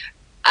way,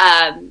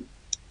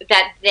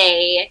 that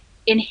they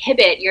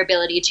inhibit your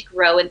ability to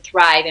grow and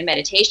thrive in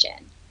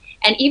meditation.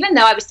 And even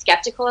though I was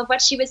skeptical of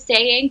what she was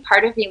saying,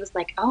 part of me was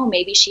like, oh,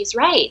 maybe she's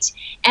right.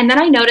 And then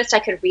I noticed I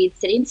could read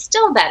sitting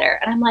still better.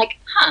 And I'm like,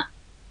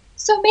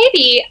 so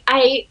maybe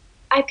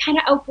I've kind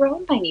of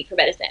outgrown my need for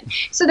medicine.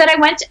 So then I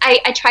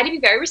tried to be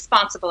very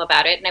responsible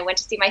about it. And I went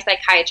to see my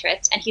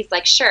psychiatrist, and he's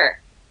like, sure,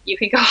 you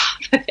can go off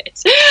of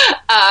it.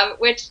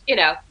 Which,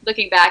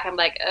 looking back, I'm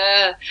like,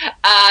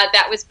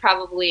 that was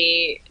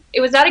probably,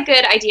 it was not a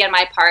good idea on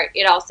my part.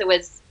 It also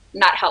was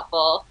not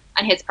helpful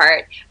on his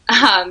part.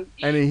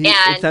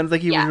 It sounds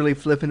like he was really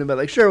flippant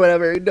about sure,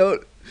 whatever,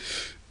 don't.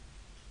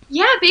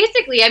 Yeah,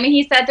 basically. I mean,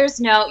 he said there's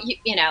no,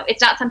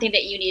 it's not something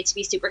that you need to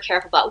be super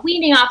careful about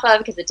weaning off of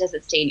because it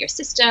doesn't stay in your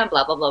system,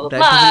 blah, blah, blah, blah, blah.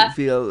 That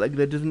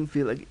doesn't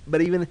feel like,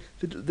 but even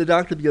the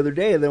doctor the other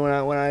day, then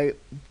when I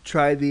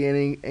tried the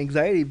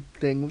anxiety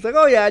thing, was like,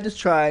 oh yeah, just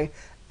try.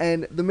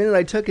 And the minute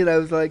I took it, I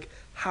was like,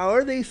 how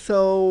are they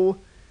so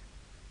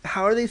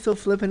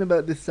flippant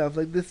about this stuff?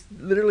 Like, this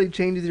literally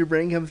changes your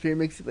brain chemistry and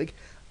makes it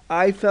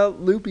I felt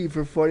loopy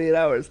for 48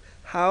 hours.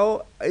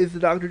 How is the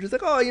doctor just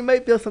like, oh, you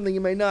might feel something, you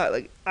might not?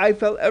 Like, I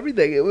felt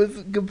everything. It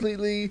was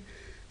completely.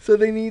 So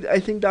I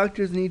think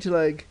doctors need to,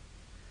 like,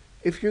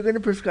 if you're going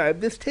to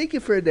prescribe this, take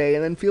it for a day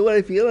and then feel what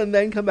I feel and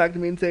then come back to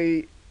me and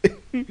say,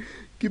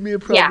 give me a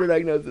proper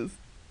diagnosis.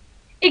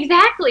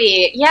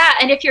 Exactly. Yeah.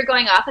 And if you're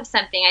going off of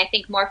something, I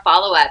think more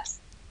follow-ups.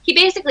 He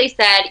basically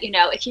said,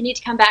 if you need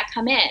to come back,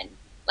 come in.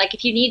 Like,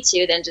 if you need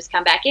to, then just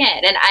come back in.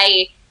 And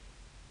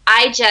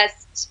I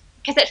just,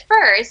 because at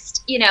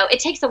first, it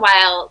takes a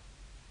while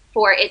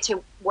for it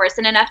to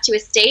worsen enough to a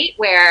state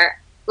where,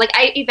 like,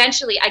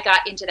 I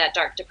got into that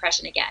dark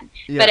depression again.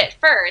 Yeah. But at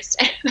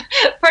first,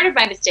 part of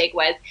my mistake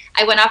was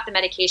I went off the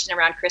medication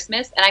around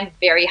Christmas, and I'm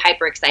very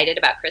hyper excited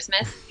about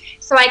Christmas.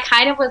 So I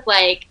kind of was,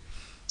 like,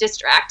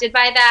 distracted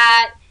by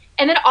that.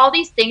 And then all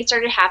these things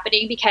started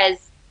happening because,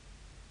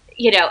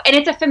 and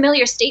it's a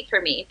familiar state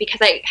for me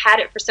because I had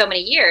it for so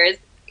many years.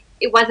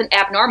 It wasn't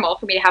abnormal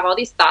for me to have all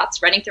these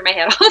thoughts running through my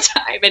head all the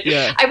time.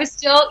 And I was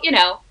still,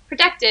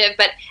 productive,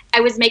 but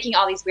I was making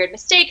all these weird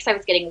mistakes. I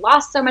was getting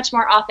lost so much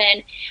more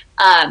often.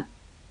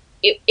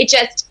 It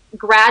just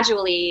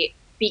gradually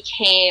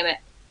became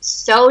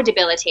so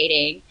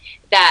debilitating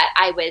that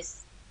I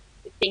was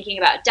thinking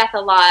about death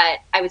a lot.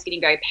 I was getting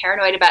very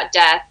paranoid about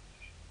death.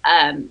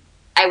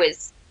 I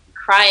was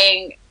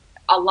crying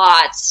a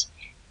lot.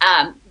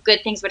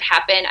 Good things would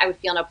happen. I would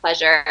feel no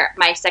pleasure.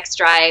 My sex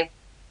drive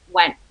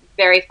went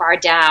very far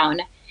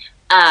down.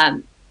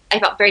 I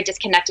felt very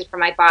disconnected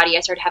from my body. I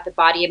started to have the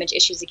body image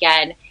issues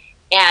again.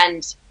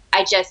 And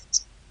I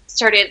just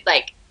started,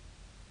 like,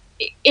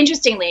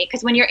 interestingly,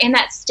 because when you're in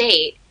that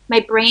state, my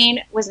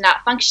brain was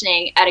not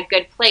functioning at a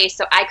good place,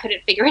 so I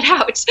couldn't figure it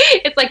out.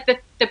 It's like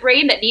the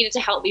brain that needed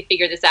to help me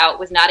figure this out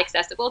was not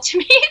accessible to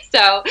me.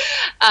 So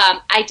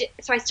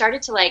I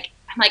started to, like,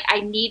 I'm like,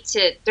 I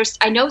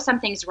know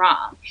something's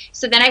wrong.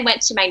 So then I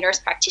went to my nurse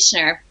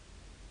practitioner,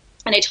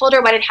 and I told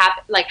her what had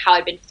happened, like how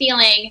I'd been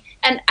feeling.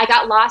 And I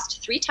got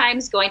lost 3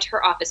 times going to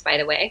her office, by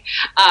the way.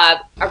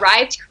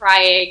 Arrived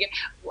crying,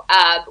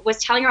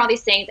 was telling her all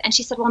these things. And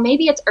she said, well,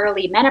 maybe it's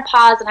early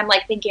menopause. And I'm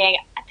like thinking,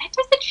 that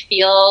doesn't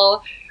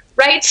feel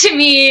right to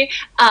me.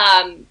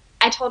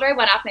 I told her I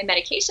went off my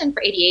medication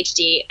for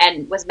ADHD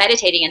and was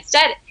meditating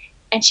instead.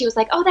 And she was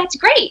like, oh, that's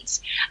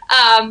great.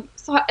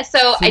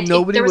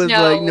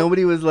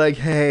 Nobody was like,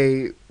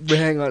 hey,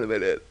 hang on a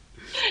minute.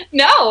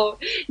 No,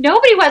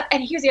 nobody was.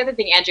 And here's the other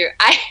thing, Andrew.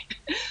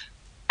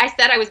 I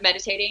said I was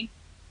meditating.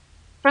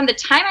 From the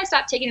time I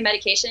stopped taking the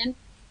medication,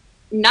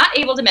 not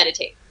able to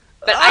meditate.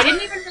 But I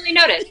didn't even really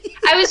notice.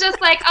 I was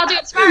just like, I'll do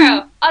it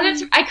tomorrow.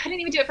 I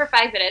couldn't even do it for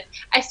 5 minutes.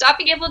 I stopped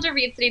being able to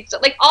read, study,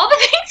 like, all the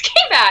things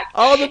came back.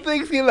 All the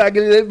things came back,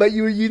 but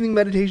you were using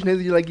meditation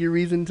as your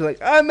reason to, like,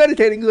 I'm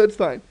meditating, so it's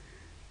fine.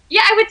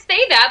 Yeah, I would say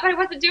that, but I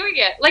wasn't doing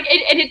it. Like,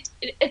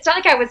 it's not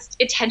like I was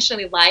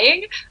intentionally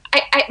lying.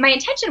 My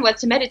intention was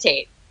to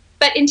meditate.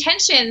 But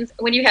intentions,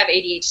 when you have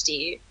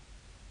ADHD,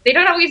 they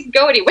don't always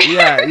go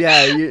anywhere.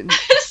 Yeah.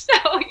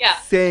 So, yeah.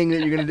 Saying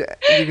that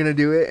you're gonna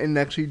do it and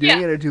actually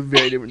doing it are 2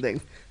 very different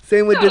things.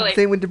 Same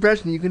with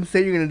depression. You can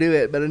say you're gonna do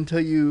it, but until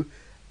you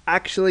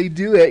actually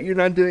do it, you're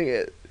not doing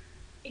it.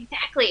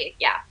 Exactly.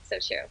 Yeah. So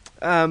true.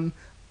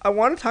 I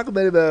want to talk a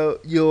bit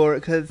about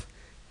because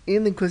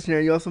in the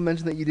questionnaire you also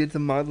mentioned that you did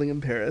some modeling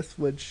in Paris,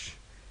 which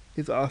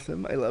is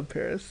awesome. I love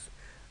Paris.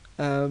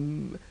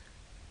 And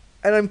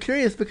I'm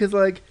curious because,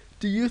 like,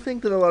 do you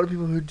think that a lot of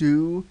people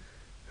who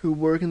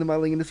work in the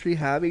modeling industry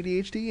have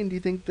ADHD? And do you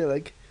think that,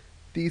 like,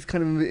 these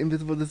kind of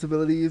invisible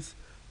disabilities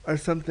are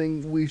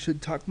something we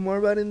should talk more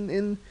about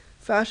in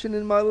fashion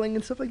and modeling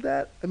and stuff like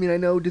that? I mean, I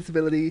know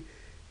disability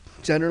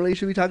generally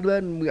should be talked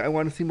about, and I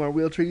want to see more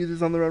wheelchair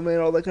users on the runway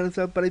and all that kind of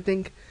stuff, but I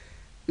think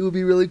it would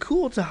be really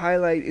cool to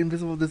highlight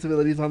invisible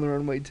disabilities on the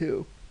runway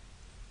too.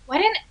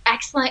 What an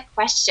excellent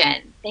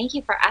question. Thank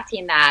you for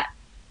asking that.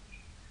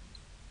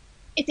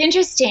 It's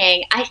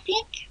interesting. I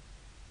think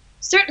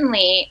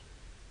certainly,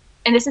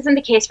 and this isn't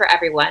the case for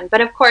everyone,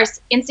 but of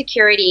course,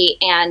 insecurity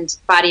and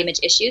body image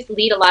issues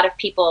lead a lot of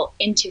people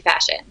into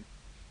fashion.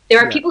 There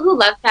are people who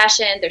love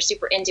fashion. They're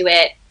super into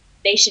it.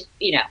 They should,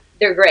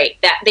 they're great.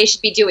 They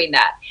should be doing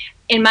that.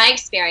 In my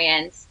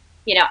experience,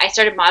 I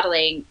started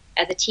modeling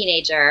as a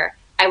teenager.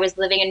 I was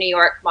living in New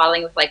York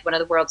modeling with, like, one of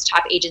the world's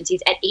top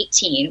agencies at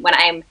 18 when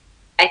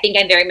I think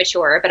I'm very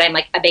mature, but I'm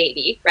like a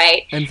baby,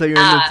 right? And so you're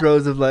in the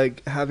throes of,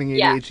 like, having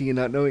ADHD and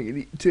not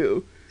knowing it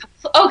too.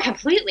 Oh,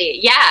 completely.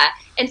 Yeah.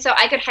 And so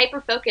I could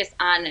hyper-focus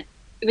on,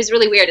 it was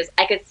really weird, is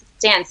I could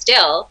stand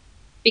still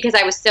because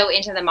I was so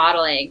into the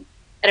modeling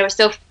and I was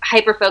so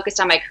hyper-focused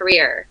on my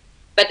career.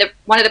 But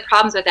one of the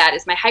problems with that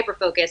is my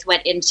hyper-focus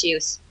went into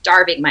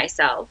starving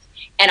myself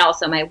and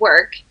also my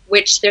work,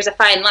 which there's a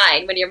fine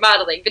line when you're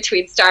modeling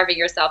between starving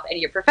yourself and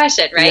your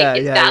profession, right? Yeah,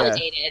 it's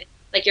validated. Yeah.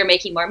 Like, you're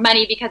making more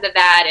money because of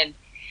that. And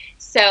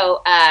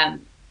so I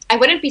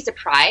wouldn't be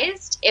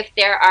surprised if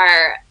there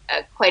are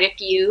quite a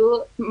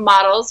few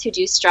models who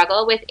do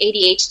struggle with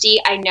ADHD.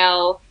 I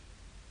know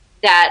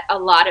that a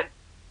lot of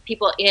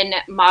people in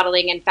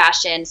modeling and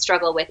fashion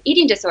struggle with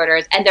eating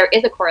disorders, and there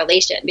is a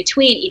correlation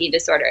between eating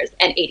disorders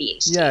and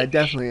ADHD. Yeah,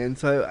 definitely. And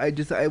so I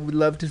would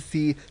love to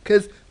see,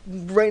 because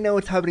right now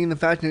what's happening in the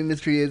fashion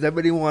industry is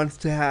everybody wants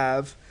to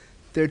have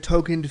their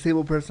token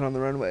disabled person on the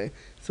runway.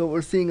 So what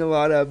I'm seeing a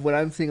lot of when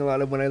I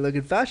look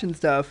at fashion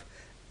stuff,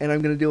 and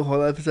I'm going to do a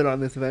whole episode on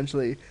this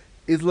eventually,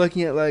 is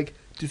looking at like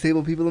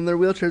disabled people in their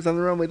wheelchairs on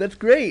the runway. That's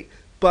great,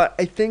 but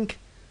I think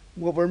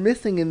what we're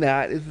missing in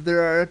that is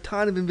there are a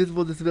ton of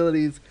invisible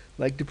disabilities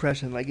like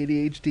depression, like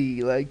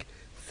ADHD, like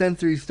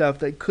sensory stuff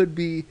that could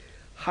be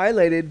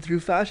highlighted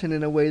through fashion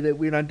in a way that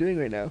we're not doing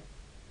right now.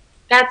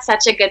 That's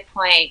such a good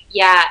point.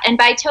 Yeah, and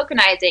by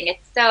tokenizing,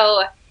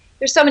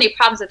 there's so many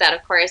problems with that,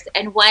 of course.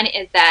 And one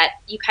is that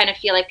you kind of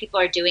feel like people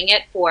are doing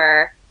it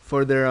for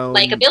their own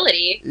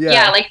likability.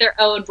 Yeah, like their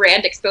own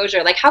brand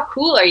exposure. Like, how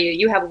cool are you?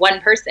 You have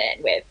one person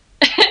with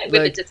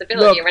with a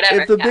disability or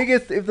whatever.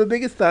 If the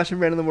biggest fashion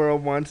brand in the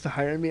world wants to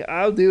hire me,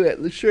 I'll do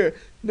it. Sure,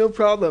 no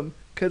problem,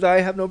 because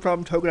I have no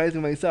problem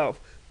tokenizing myself.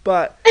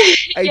 But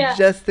I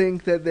just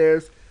think that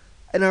there's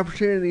an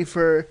opportunity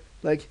for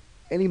like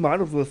any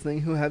models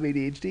listening who have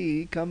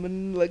ADHD, come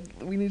and like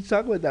we need to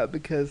talk about that,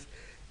 because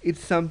it's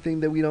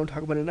something that we don't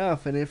talk about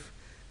enough. And if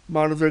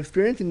models are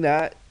experiencing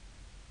that,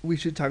 we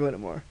should talk about it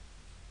more.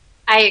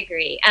 I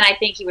agree, and I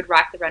think you would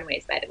rock the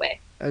runways. By the way,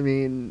 I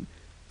mean,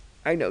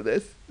 I know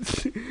this.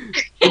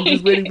 I'm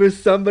just waiting for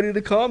somebody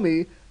to call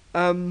me.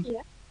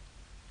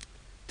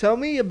 Tell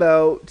me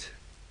about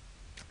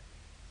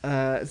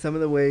some of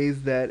the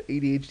ways that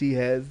ADHD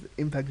has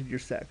impacted your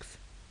sex.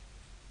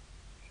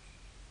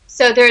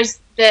 So there's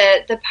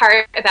the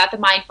part about the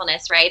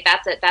mindfulness, right?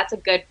 That's a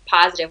good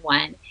positive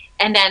one.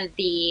 And then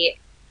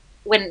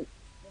when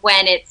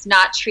it's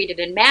not treated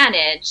and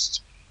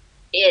managed,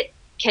 it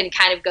can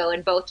kind of go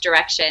in both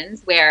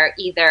directions, where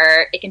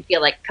either it can feel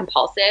like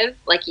compulsive,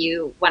 like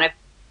you want to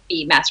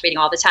be masturbating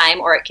all the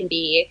time, or it can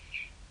be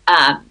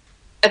a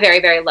very,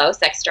 very low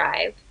sex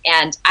drive.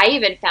 And I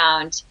even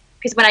found,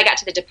 because when I got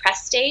to the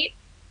depressed state,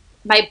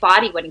 my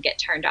body wouldn't get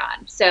turned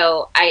on.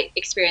 So I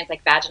experienced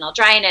like vaginal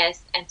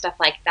dryness and stuff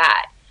like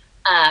that.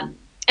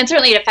 And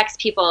certainly it affects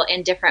people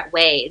in different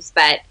ways,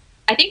 but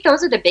I think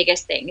those are the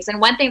biggest things.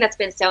 And one thing that's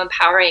been so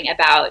empowering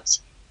about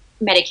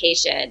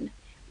medication,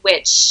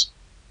 which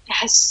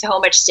has so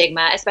much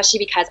stigma, especially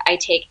because I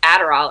take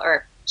Adderall,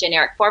 or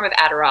generic form of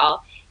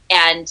Adderall,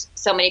 and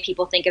so many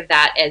people think of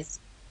that as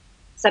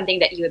something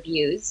that you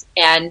abuse,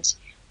 and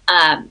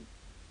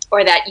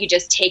or that you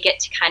just take it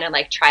to kind of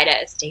like try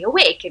to stay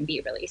awake and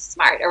be really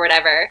smart or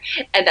whatever.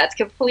 And that's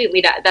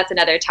that's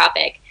another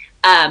topic.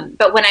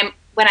 But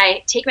when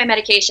I take my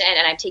medication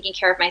and I'm taking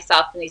care of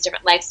myself in these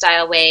different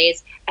lifestyle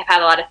ways, I've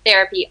had a lot of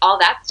therapy, all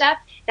that stuff,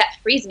 that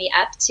frees me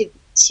up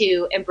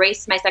to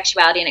embrace my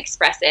sexuality and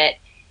express it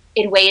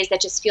in ways that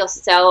just feel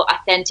so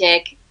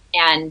authentic.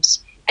 And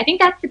I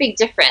think that's the big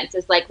difference,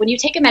 is like when you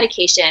take a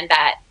medication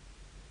that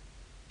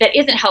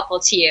isn't helpful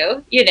to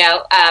you,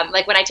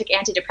 like when I took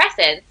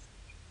antidepressants,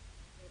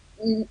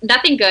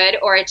 nothing good,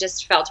 or it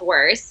just felt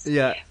worse.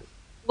 Yeah.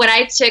 When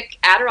I took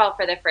Adderall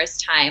for the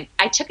first time,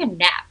 I took a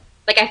nap.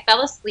 Like I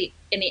fell asleep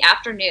in the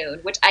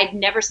afternoon, which I'd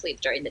never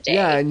sleep during the day.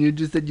 Yeah, and you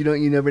just said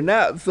you never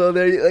nap, so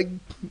they're like.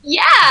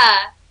 Yeah,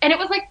 and it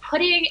was like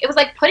putting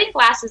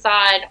glasses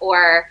on,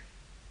 or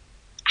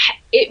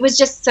it was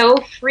just so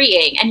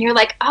freeing. And you're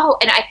like, oh,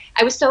 and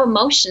I was so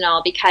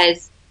emotional,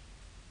 because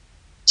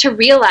to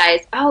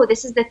realize, oh,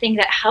 this is the thing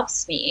that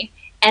helps me.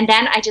 And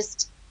then I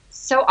just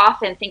so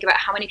often think about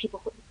how many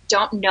people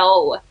don't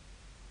know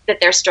that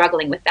they're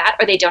struggling with that,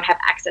 or they don't have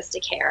access to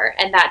care.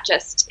 And that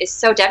just is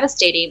so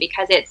devastating,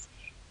 because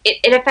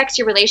it affects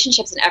your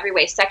relationships in every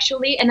way,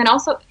 sexually, and then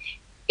also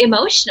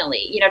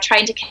emotionally,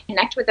 trying to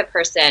connect with a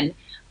person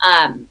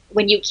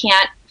when you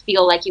can't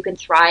feel like you can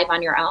thrive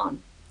on your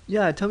own.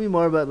 Yeah, tell me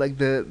more about like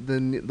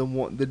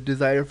the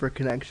desire for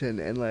connection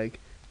and like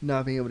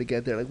not being able to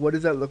get there. Like, what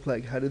does that look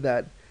like? How did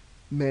that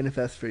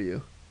manifest for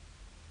you?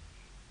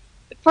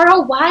 For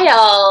a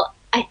while,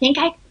 I think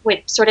I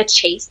would sort of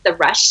chase the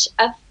rush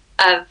of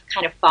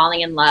kind of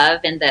falling in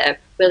love and the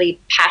really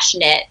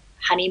passionate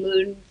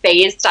honeymoon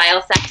phase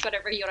style sex,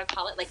 whatever you want to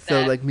call it.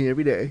 Like me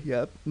every day.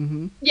 Yep.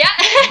 Mm-hmm. Yeah,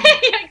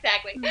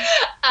 exactly.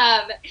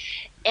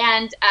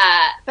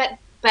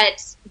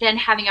 But then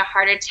having a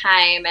harder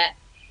time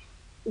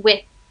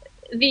with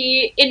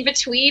the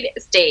in-between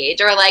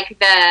stage, or like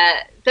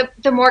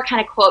the more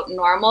kind of quote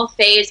normal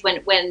phase,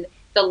 when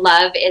the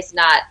love is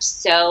not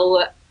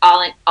so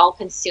all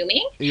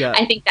consuming. Yeah.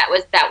 I think that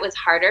was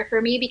harder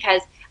for me,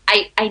 because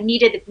I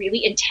needed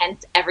really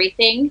intense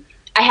everything.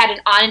 I had an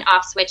on and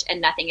off switch and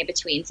nothing in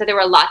between. So there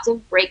were lots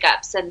of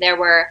breakups, and there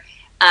were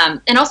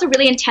and also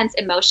really intense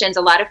emotions.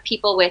 A lot of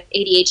people with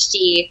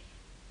ADHD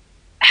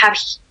have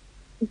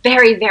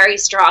very, very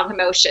strong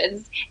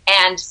emotions,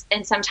 and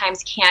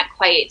sometimes can't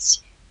quite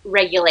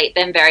regulate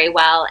them very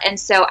well. And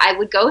so I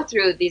would go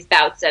through these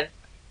bouts of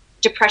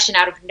depression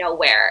out of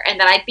nowhere, and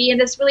then I'd be in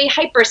this really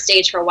hyper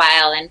stage for a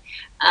while, and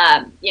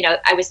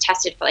I was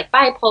tested for like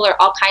bipolar,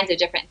 all kinds of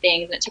different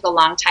things, and it took a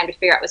long time to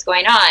figure out what was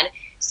going on.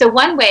 So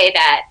one way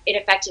that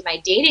it affected my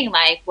dating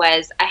life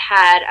was I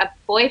had a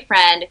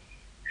boyfriend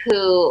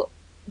who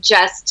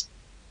just,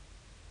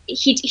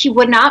 he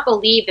would not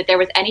believe that there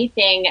was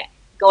anything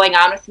going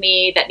on with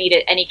me that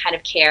needed any kind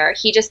of care.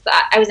 He just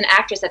thought I was an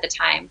actress at the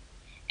time.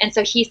 And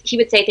so he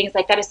would say things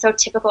like, that is so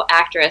typical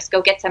actress,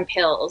 go get some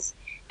pills.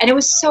 And it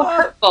was so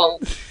hurtful.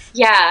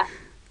 Yeah.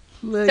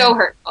 Like, so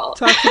hurtful.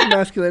 Toxic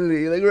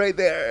masculinity, like right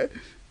there.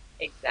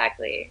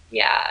 Exactly.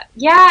 Yeah.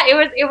 Yeah,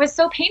 it was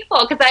so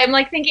painful because I'm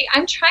like thinking,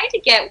 I'm trying to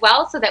get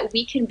well so that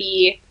we can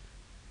be,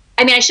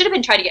 I mean, I should have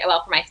been trying to get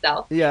well for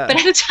myself. Yeah. But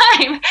at the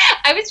time,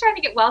 I was trying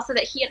to get well so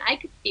that he and I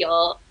could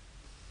feel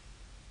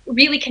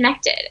really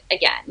connected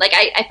again. Like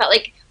I felt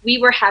like we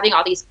were having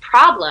all these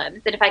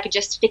problems, that if I could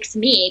just fix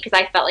me, because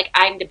I felt like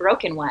I'm the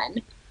broken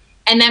one.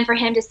 And then for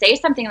him to say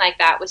something like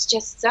that was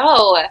just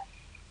so,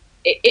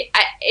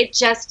 it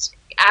just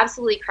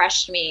absolutely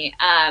crushed me.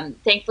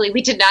 Thankfully,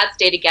 we did not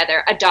stay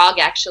together. A dog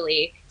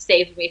actually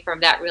saved me from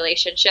that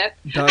relationship.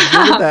 Dogs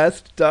are the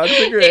best. Dogs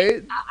are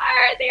great.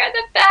 They are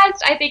the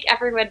best. I think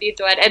everyone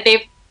needs one. And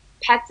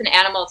pets and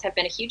animals have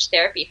been a huge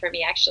therapy for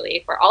me,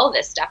 actually, for all of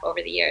this stuff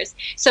over the years.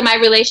 So my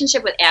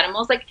relationship with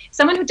animals, like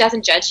someone who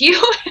doesn't judge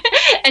you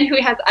and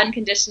who has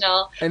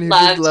unconditional and who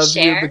love just loves to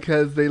share. You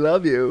because they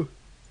love you.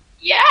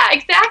 Yeah,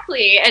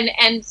 exactly.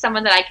 And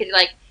someone that I could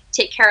like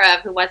take care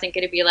of, who wasn't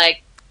going to be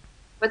like,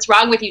 what's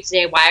wrong with you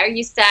today? Why are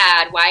you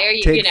sad? Why are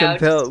you, Take some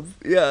pills.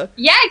 Yeah.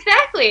 Yeah,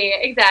 exactly.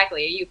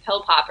 You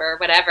pill popper or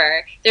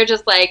whatever. They're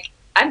just like,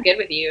 I'm good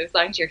with you as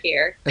long as you're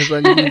here. As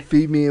long as you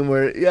feed me and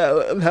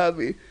I'm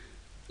happy.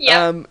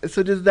 Yeah.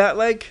 So did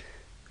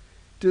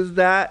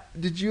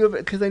you ever,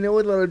 because I know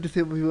with a lot of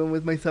disabled people, and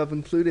with myself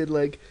included,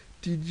 like,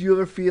 did you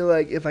ever feel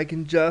like if I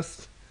can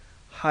just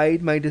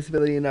hide my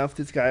disability enough,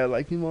 this guy will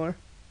like me more?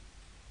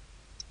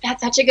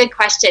 That's such a good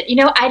question. You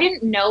know, I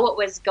didn't know what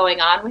was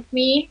going on with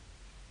me.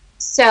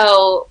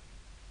 So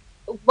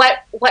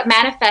what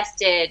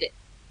manifested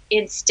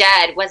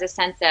instead was a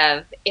sense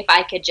of, if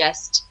I could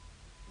just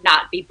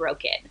not be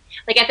broken.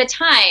 Like at the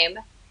time,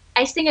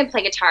 I sing and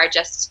play guitar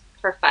just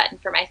for fun,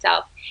 for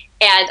myself.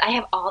 And I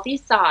have all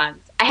these songs.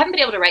 I haven't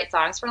been able to write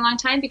songs for a long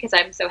time because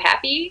I'm so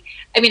happy.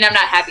 I mean, I'm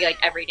not happy like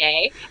every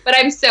day, but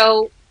I'm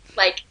so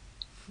like,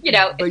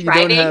 but it's you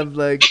writing. Don't have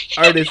like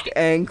artist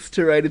angst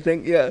to write a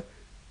thing. Yeah.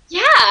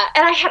 Yeah.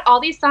 And I had all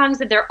these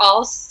songs, and they're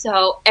all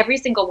so, every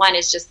single one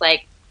is just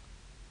like,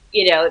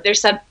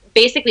 there's some,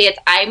 basically it's,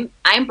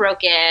 I'm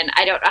broken.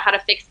 I don't know how to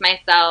fix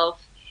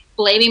myself,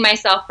 blaming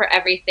myself for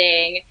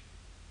everything.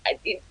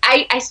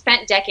 I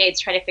spent decades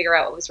trying to figure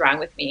out what was wrong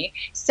with me.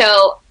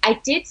 So I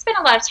did spend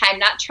a lot of time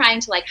not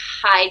trying to like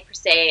hide per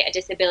se a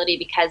disability,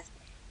 because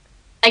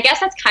I guess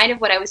that's kind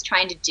of what I was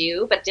trying to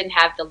do, but didn't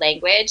have the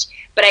language.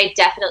 But I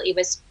definitely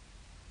was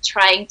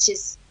trying to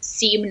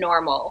seem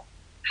normal,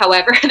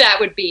 however that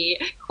would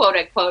be, quote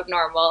unquote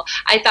normal.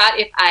 I thought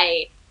if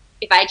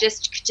I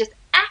just could just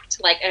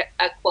act like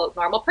a quote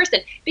normal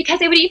person,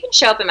 because it would even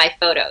show up in my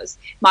photos,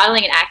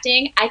 modeling and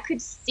acting. I could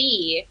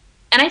see,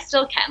 and I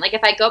still can, like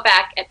if I go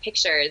back at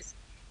pictures,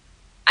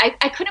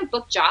 I couldn't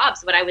book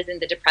jobs when I was in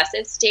the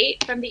depressive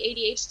state from the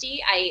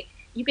ADHD.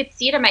 You could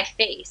see it in my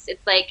face.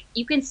 It's like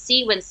you can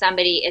see when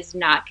somebody is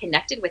not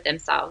connected with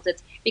themselves.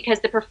 It's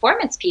because the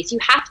performance piece, you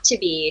have to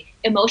be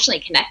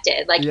emotionally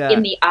connected, like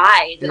in the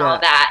eyes and all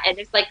that. And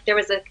it's like there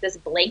was this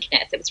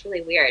blankness. It was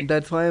really weird.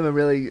 That's why I'm a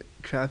really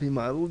crappy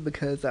model,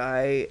 because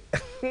I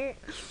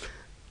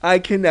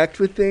connect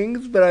with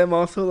things, but I'm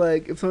also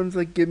like, if someone's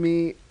like, give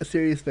me a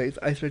serious face,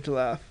 I start to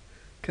laugh.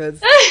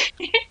 Because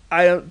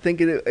I don't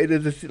think it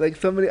is like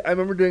somebody. I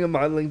remember doing a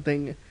modeling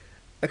thing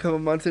a couple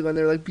months ago, and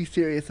they were like, "Be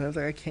serious," and I was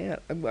like, "I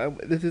can't.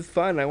 This is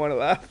fun. I want to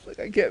laugh. Like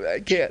I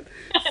can't."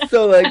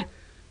 So like,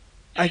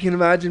 I can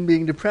imagine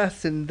being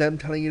depressed and them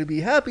telling you to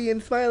be happy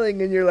and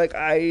smiling, and you're like,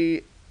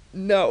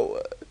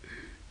 no.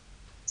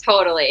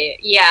 Totally.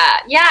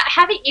 Yeah.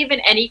 Having even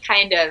any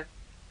kind of,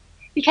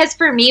 because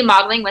for me,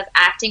 modeling was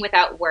acting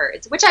without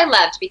words, which I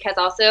loved, because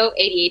also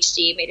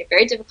ADHD made it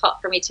very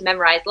difficult for me to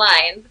memorize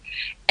lines.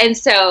 And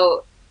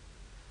so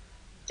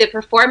the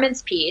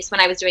performance piece, when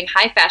I was doing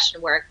high fashion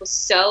work, was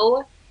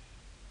so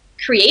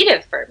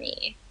creative for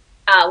me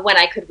when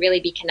I could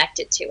really be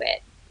connected to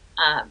it.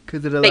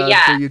 Because it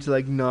allowed for you to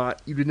like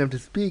you didn't have to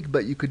speak,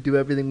 but you could do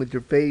everything with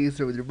your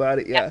face or with your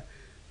body. Yeah.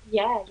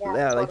 Yeah.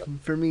 Totally.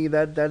 Like for me,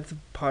 that's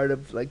part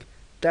of like,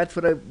 that's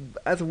what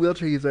as a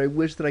wheelchair user, I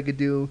wish that I could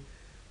do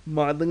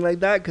modeling like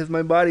that, because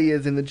my body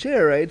is in the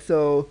chair, right?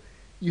 So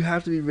you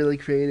have to be really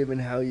creative in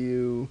how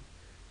you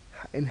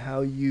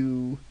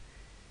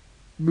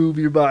move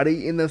your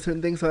body in those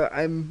certain things. So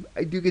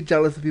I do get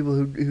jealous of people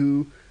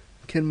who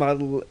can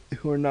model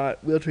who are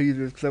not wheelchair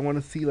users, because I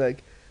want to see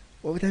like,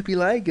 what would that be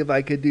like if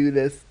I could do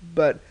this?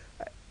 But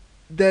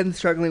then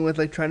struggling with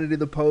like trying to do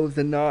the pose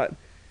and not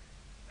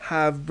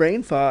have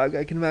brain fog,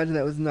 I can imagine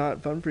that was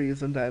not fun for you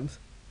sometimes.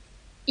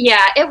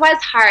 Yeah, it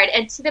was hard,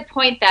 and to the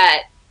point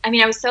that, I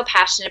mean, I was so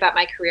passionate about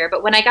my career,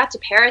 but when I got to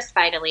Paris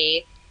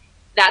finally,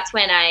 that's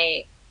when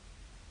I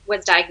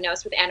was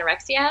diagnosed with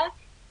anorexia.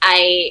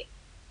 I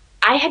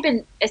had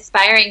been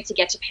aspiring to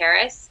get to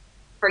Paris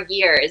for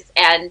years.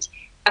 And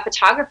a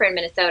photographer in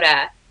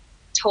Minnesota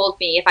told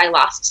me if I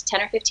lost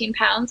 10 or 15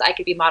 pounds, I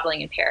could be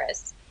modeling in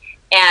Paris.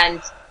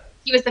 And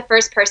he was the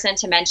first person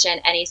to mention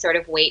any sort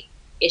of weight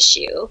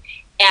issue.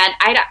 And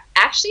I'd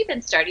actually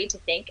been starting to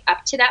think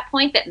up to that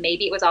point that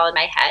maybe it was all in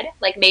my head.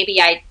 Like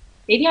maybe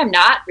I'm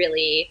not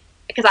really,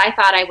 because I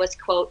thought I was,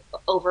 quote,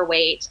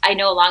 overweight. I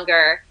no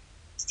longer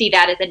see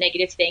that as a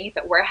negative thing if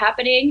it were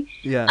happening,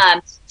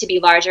 to be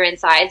larger in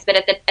size. But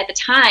at the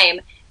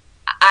time,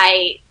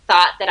 I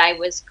thought that I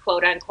was,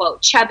 quote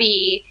unquote,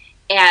 chubby,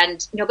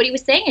 and nobody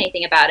was saying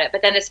anything about it.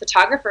 But then this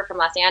photographer from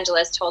Los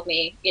Angeles told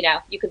me, you know,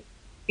 you could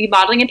be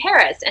modeling in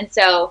Paris. And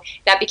so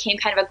that became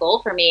kind of a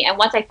goal for me. And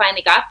once I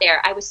finally got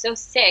there, I was so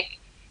sick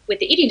with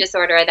the eating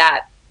disorder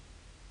that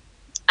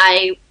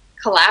I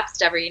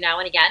collapsed every now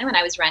and again when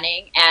I was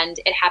running. And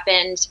it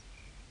happened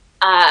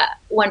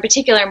one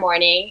particular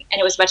morning, and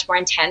it was much more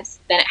intense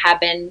than it had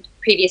been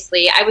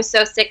previously. I was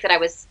so sick that I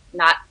was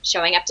not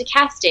showing up to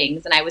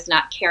castings, and I was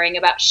not caring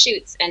about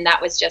shoots. And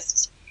that was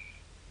just,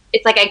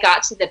 it's like I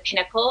got to the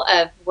pinnacle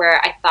of where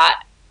I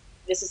thought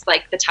this is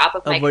like the top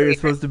of my where career. You're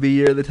supposed to be.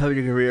 You're at the top of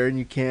your career, and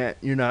you can't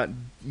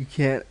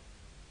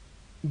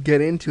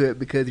get into it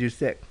because you're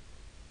sick.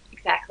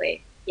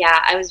 Exactly. Yeah,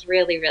 I was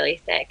really,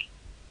 really sick.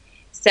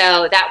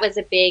 So that was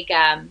a big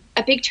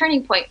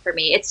turning point for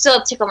me. It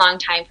still took a long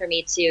time for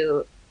me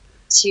to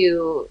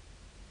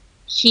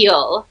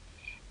heal,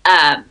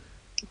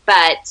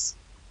 but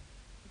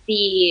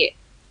the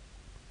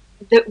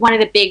one of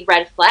the big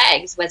red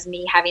flags was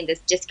me having this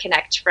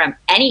disconnect from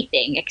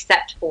anything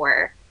except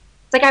for,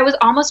 it's like I was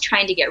almost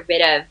trying to get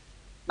rid of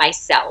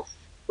myself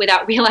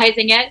without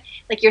realizing it.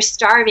 Like you're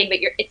starving, but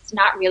it's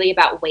not really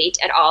about weight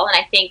at all. And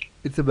I think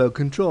it's about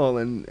control,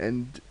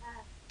 and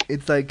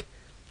it's like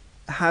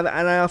and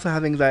I also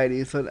have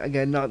anxiety. So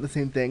again, not the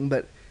same thing,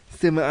 but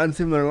on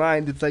similar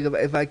lines. It's like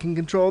if I can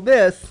control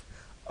this,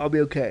 I'll be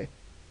okay.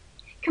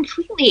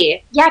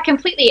 Completely. Yeah,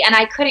 completely. And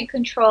I couldn't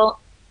control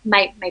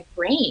my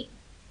brain,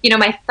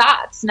 my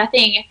thoughts,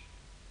 nothing.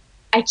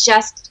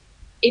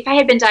 If I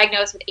had been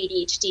diagnosed with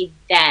ADHD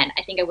then,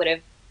 I think I would have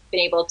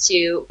been able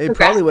to It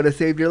probably would have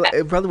saved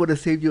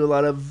you a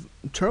lot of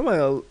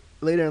turmoil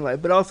later in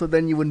life, but also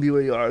then you wouldn't be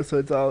where you are, so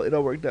it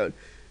all worked out.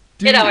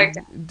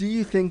 Do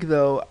you think,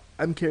 though,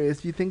 I'm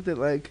curious, do you think that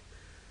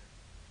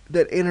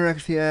that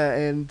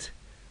anorexia and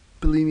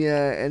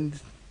bulimia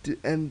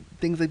and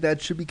things like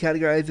that should be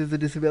categorized as a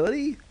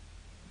disability?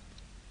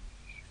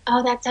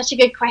 Oh, that's such a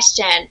good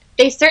question.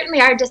 They certainly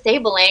are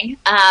disabling.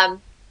 I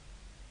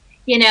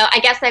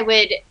guess I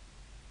would,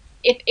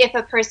 if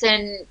a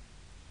person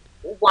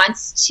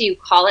wants to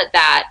call it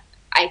that,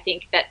 I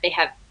think that they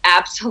have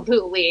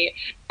absolutely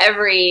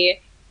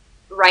every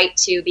right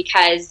to,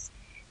 because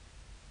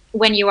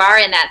when you are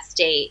in that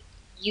state,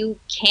 you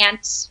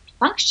can't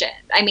function.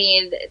 I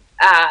mean,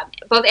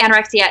 both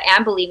anorexia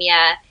and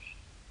bulimia,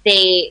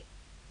 they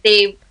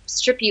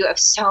strip you of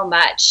so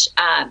much.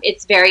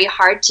 It's very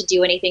hard to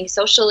do anything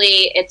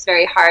socially. It's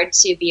very hard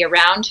to be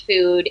around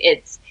food.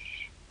 It's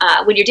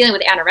when you're dealing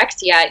with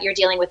anorexia, you're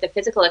dealing with the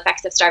physical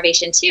effects of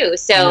starvation too.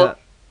 So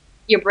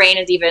your brain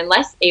is even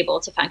less able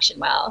to function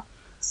well.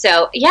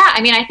 So yeah,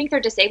 I mean, I think they're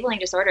disabling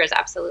disorders.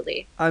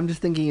 Absolutely. I'm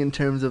just thinking in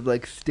terms of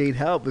state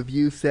help. If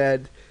we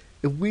said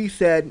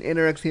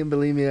anorexia and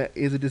bulimia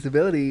is a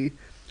disability,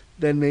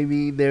 then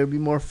maybe there would be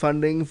more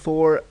funding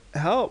for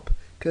help.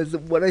 Because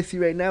what I see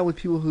right now with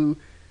people who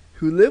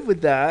live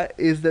with that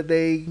is that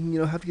they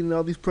have to get in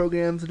all these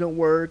programs that don't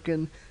work,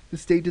 and the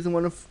state doesn't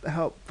want to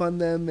help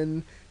fund them,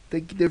 and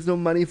there's no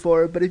money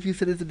for it. But if you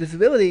said it's a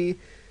disability,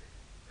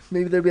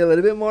 maybe there'd be a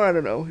little bit more. I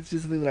don't know. It's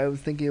just something that I was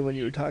thinking of when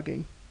you were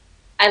talking.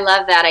 I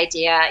love that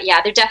idea.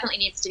 Yeah, there definitely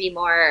needs to be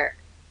more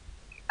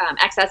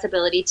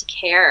accessibility to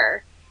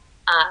care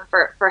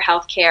for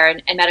healthcare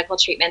and medical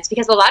treatments,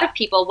 because a lot of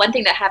people, one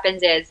thing that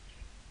happens is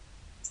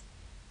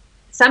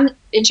some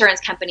insurance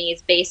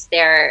companies base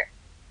their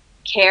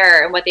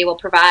care and what they will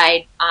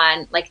provide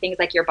on things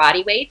like your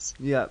body weight.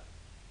 Yeah.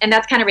 And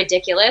that's kind of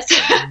ridiculous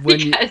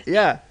because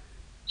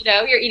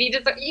your eating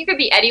disorder, you could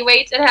be any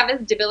weight and have a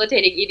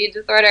debilitating eating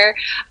disorder.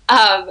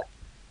 And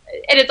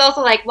it's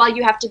also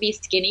you have to be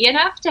skinny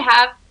enough to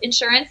have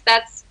insurance.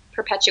 That's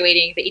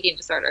perpetuating the eating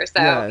disorder.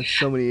 So yeah,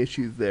 so many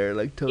issues there.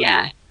 Totally.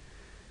 Yeah.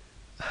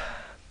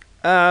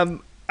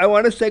 I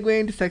want to segue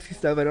into sexy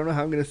stuff. I don't know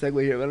how I'm going to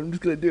segue here, but I'm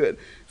just going to do it.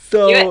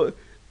 So,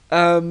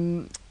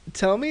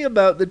 tell me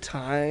about the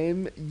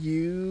time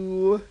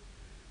you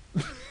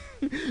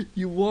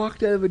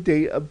walked out of a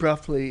date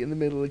abruptly in the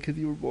middle because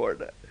you were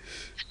bored.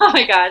 Oh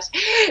my gosh.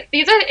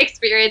 These are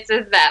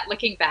experiences that,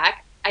 looking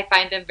back, I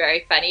find them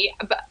very funny.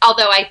 But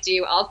although I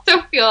do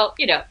also feel,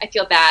 I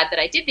feel bad that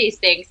I did these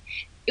things.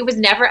 It was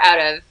never out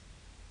of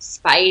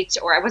spite,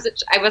 or I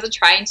wasn't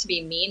trying to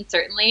be mean,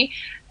 certainly.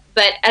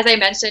 But as I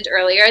mentioned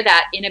earlier,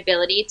 that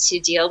inability to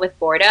deal with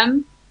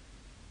boredom,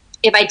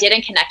 if I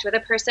didn't connect with a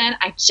person,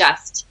 I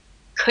just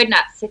could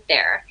not sit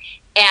there.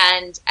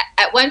 And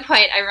at one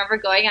point, I remember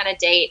going on a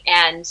date,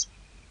 and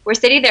we're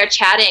sitting there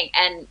chatting,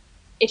 and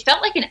it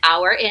felt like an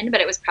hour in,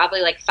 but it was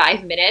probably like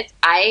 5 minutes.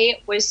 I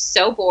was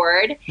so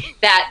bored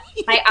that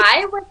my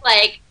eye was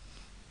like,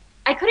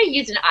 I could have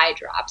used an eye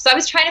drop. So I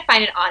was trying to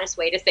find an honest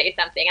way to say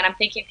something. And I'm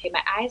thinking, okay,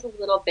 my eye's a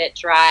little bit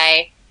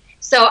dry.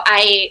 So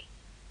I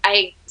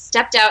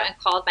stepped out and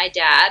called my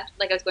dad.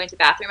 Like I was going to the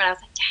bathroom and I was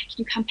like, Dad, can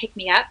you come pick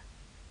me up?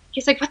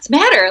 He's like, what's the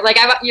matter? Like,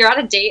 you're on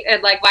a date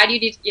and like, why do you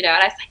need, and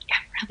I was like,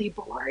 I'm really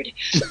bored.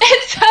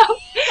 And so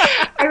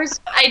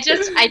I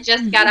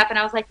just got up and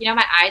I was like,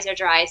 my eyes are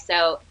dry.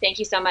 So thank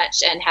you so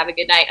much and have a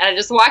good night. And I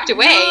just walked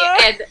away.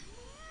 And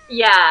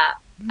yeah,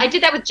 I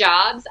did that with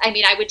jobs. I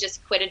mean, I would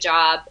just quit a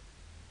job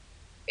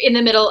in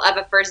the middle of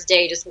a first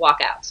day, just walk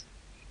out.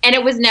 And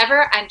it was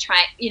never, I'm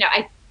trying,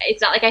 it's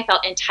not like I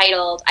felt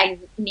entitled. I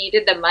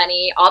needed the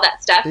money, all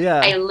that stuff. Yeah.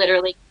 I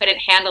literally couldn't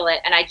handle it.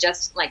 And I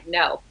just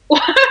no,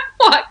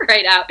 walk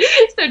right out.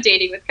 So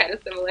dating was kind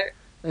of similar.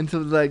 And so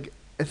like,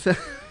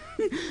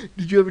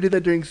 did you ever do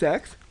that during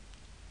sex?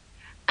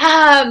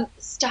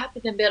 Stop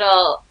in the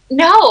middle.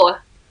 No.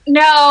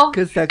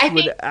 Because sex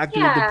would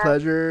activate the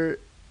pleasure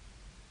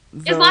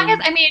zone. As long as,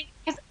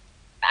 because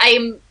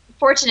I'm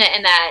fortunate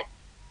in that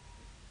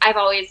I've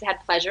always had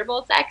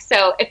pleasurable sex.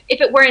 So if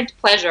it weren't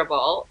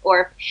pleasurable,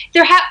 or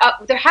there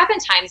happen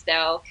times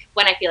though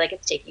when I feel like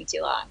it's taking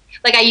too long.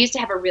 Like I used to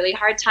have a really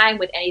hard time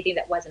with anything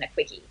that wasn't a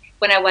quickie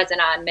when I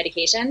wasn't on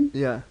medication.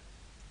 Yeah.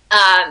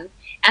 And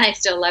I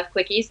still love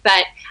quickies,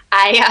 but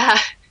I've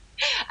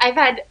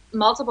had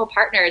multiple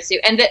partners who,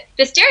 and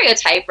the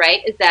stereotype,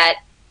 right, is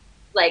that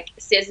like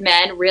cis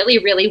men really,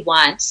 really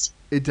want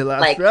it to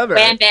last like forever.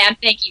 Bam, bam,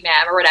 thank you,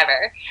 ma'am, or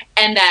whatever,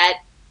 and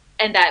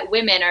that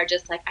women are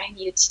just like, I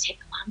need it to take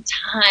a long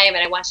time,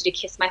 and I want you to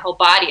kiss my whole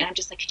body. And I'm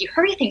just like, could you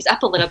hurry things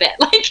up a little bit?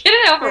 Like, get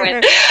it over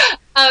with.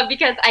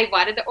 Because I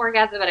wanted the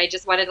orgasm, but I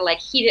just wanted to like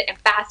heat it and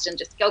fast and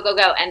just go.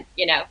 And,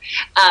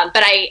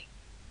 but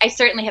I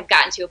certainly have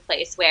gotten to a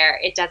place where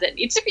it doesn't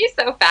need to be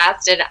so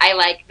fast, and I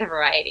like the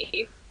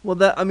variety. Well,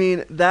 that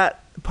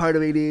part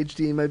of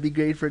ADHD might be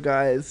great for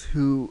guys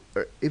who,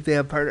 or if they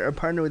have a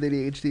partner with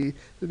ADHD, it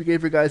would be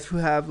great for guys who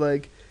have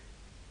like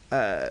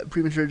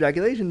premature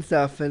ejaculation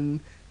stuff,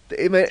 and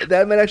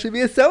that might actually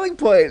be a selling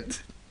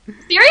point.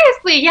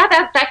 Seriously, yeah,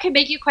 that could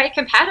make you quite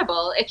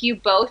compatible if you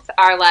both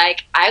are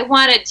like, I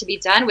want it to be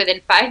done within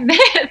 5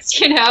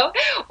 minutes,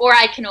 or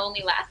I can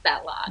only last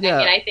that long. Yeah.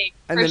 I think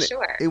for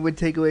sure. It would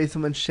take away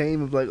someone's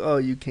shame of like, oh,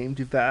 you came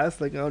too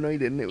fast. Like, oh, no, you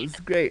didn't. It was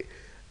great.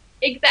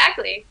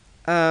 Exactly.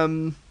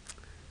 I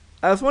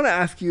also want to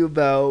ask you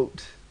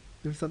about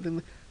your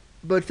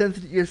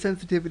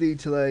sensitivity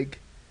to like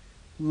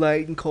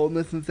light and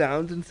coldness and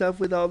sounds and stuff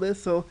with all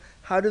this. So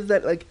how does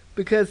that, like,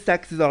 because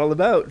sex is all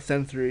about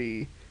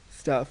sensory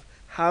stuff,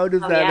 how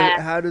does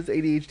how does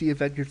ADHD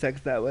affect your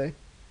sex that way?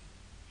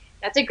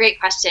 That's a great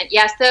question.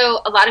 Yeah,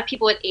 so a lot of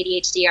people with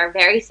ADHD are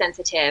very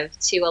sensitive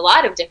to a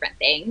lot of different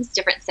things,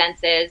 different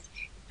senses,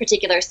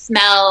 particular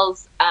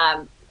smells,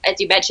 as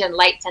you mentioned,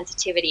 light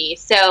sensitivity.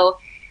 So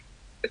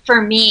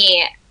for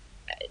me,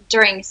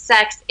 during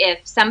sex,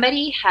 if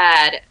somebody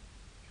had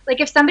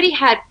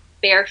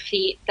bare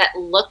feet that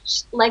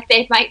looked like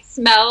they might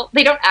smell,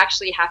 they don't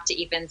actually have to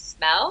even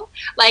smell.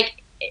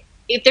 Like,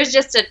 if there's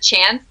just a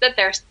chance that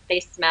they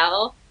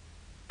smell,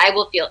 I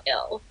will feel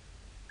ill.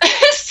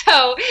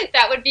 So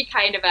that would be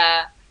kind of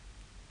a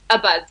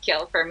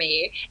buzzkill for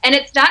me. And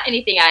it's not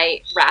anything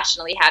I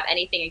rationally have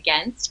anything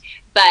against,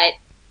 but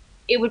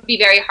it would be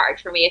very hard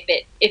for me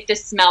if the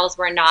smells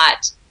were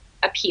not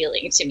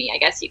appealing to me, I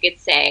guess you could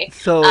say.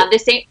 So the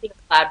same thing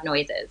with loud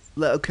noises.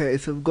 Okay,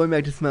 so going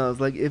back to smells,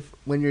 like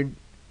when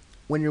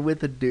you're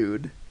with a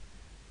dude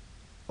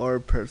or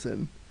a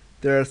person,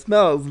 there are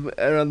smells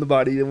around the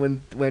body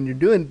when you're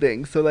doing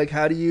things. So like,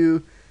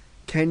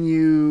 can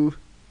you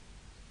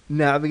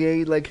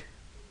navigate, like,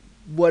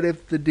 what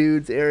if the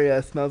dude's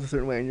area smells a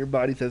certain way and your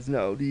body says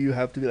no? Do you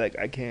have to be like,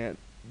 I can't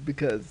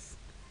because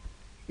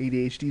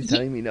ADHD is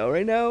telling me no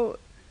right now?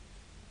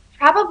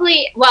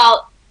 Probably.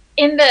 Well,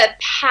 in the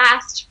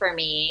past for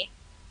me,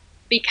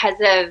 because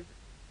of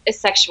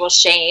sexual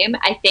shame,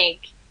 I think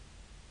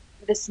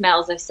the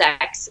smells of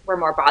sex were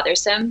more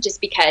bothersome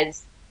just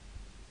because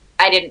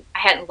I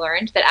hadn't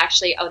learned that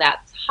actually, oh,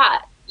 that's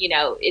hot.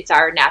 It's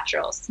our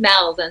natural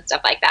smells and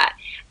stuff like that.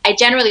 I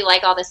generally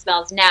like all the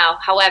smells now.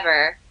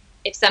 However,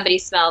 if somebody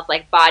smells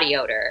like body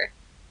odor,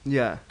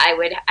 yeah, I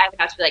would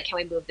have to be like, can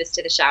we move this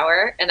to the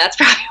shower? And that's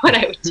probably what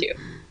I would do.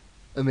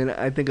 I mean,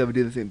 I think I would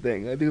do the same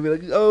thing. I think I'd be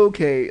like, oh,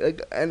 okay,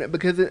 like, and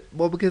because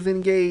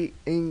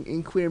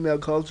in queer male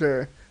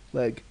culture,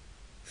 like,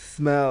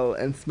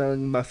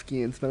 smelling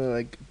musky and smelling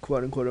like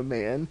quote unquote a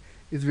man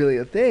is really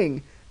a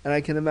thing. And I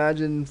can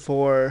imagine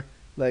for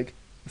like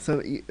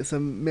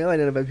some male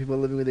identified people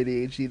living with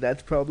ADHD,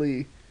 that's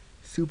probably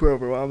super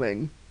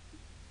overwhelming.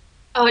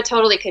 Oh, it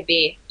totally could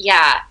be.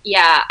 Yeah.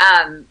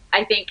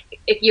 I think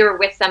if you're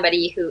with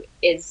somebody who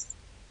is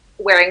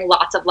wearing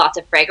lots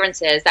of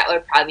fragrances, that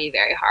would probably be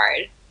very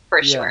hard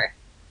for sure.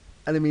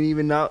 And I mean,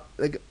 even not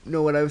like,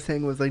 no, what I was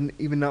saying was like,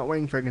 even not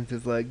wearing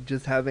fragrances, like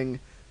just having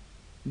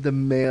the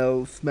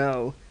male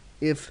smell.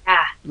 If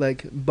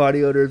like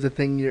body odor is a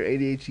thing your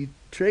ADHD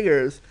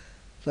triggers,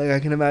 Like, I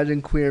can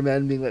imagine queer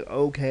men being like,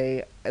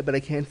 okay, but I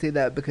can't say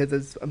that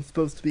because I'm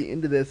supposed to be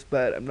into this,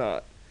 but I'm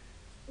not.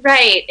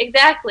 Right,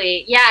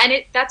 exactly. Yeah,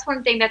 and that's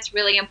one thing that's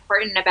really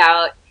important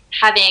about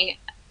having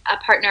a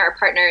partner or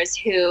partners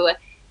who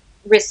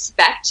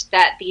respect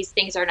that these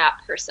things are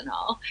not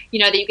personal. You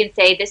know, that you can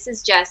say, this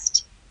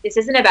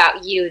isn't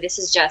about you. This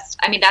is just,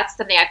 I mean, that's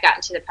something I've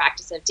gotten to the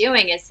practice of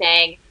doing, is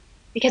saying,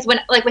 because when,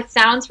 like with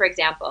sounds, for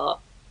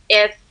example,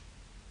 if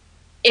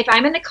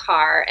I'm in the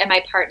car and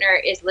my partner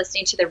is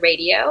listening to the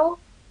radio,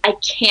 I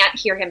can't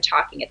hear him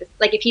talking at this.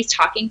 Like if he's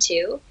talking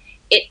too,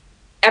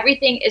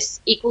 everything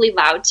is equally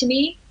loud to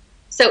me.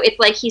 So it's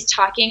like he's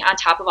talking on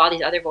top of all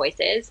these other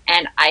voices,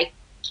 and I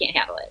can't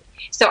handle it.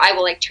 So I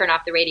will like turn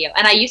off the radio.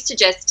 And I used to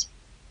just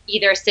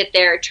either sit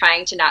there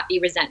trying to not be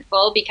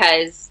resentful,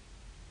 because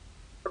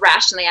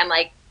rationally I'm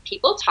like,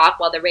 people talk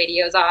while the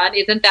radio's on.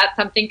 Isn't that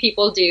something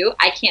people do?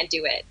 I can't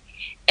do it.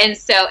 And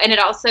so, and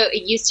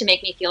it used to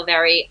make me feel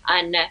very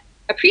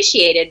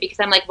unappreciated, because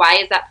I'm like, why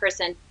is that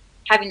person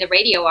having the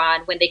radio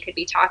on when they could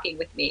be talking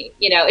with me?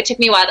 You know, it took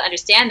me a while to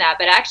understand that,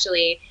 but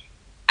actually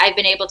I've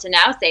been able to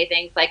now say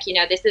things like, you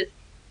know, this is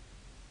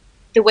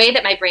the way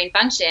that my brain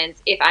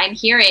functions. If I'm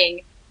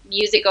hearing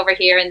music over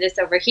here and this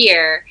over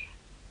here,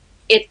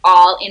 it's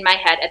all in my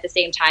head at the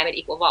same time at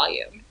equal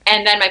volume.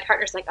 And then my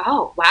partner's like,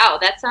 oh, wow,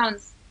 that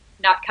sounds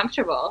not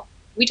comfortable.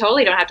 We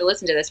totally don't have to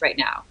listen to this right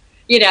now,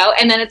 you know,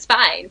 and then it's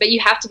fine. But you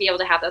have to be able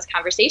to have those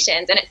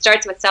conversations. And it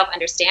starts with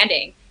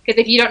self-understanding, because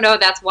if you don't know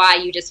that's why,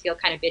 you just feel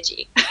kind of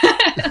bitchy.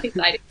 At least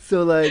I do.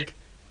 So, like,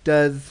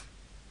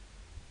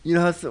 you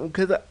know how,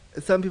 because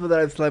some people that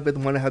I've slept with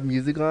want to have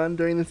music on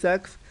during the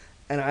sex,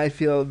 and I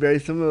feel very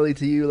similarly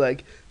to you,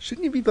 like,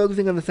 shouldn't you be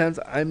focusing on the sounds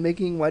I'm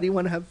making? Why do you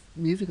want to have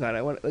music on?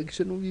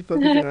 Shouldn't we be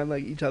focusing on,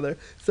 like, each other?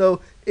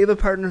 So, if a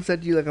partner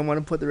said to you, like, I want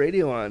to put the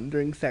radio on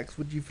during sex,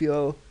 would you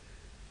feel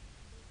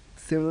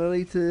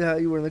similarly to how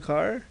you were in the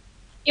car?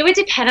 It would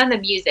depend on the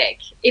music.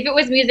 If it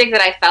was music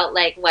that I felt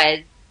like was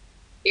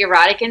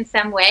erotic in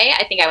some way,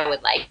 I think I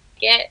would like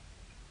it.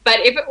 But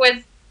if it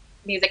was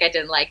music I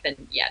didn't like,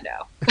 then yeah,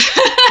 no.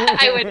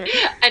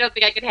 I don't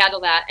think I could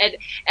handle that. And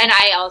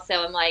I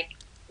also am like,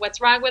 what's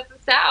wrong with the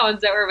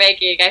sounds that we're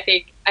making? I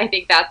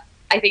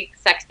think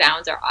sex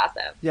sounds are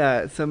awesome.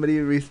 Yeah, somebody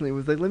recently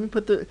was like, let me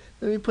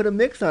put a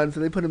mix on. So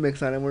they put a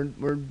mix on, and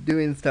we're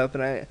doing stuff,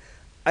 and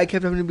I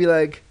kept having to be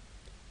like,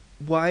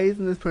 why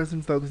isn't this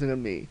person focusing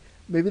on me?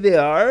 Maybe they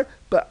are,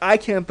 but I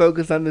can't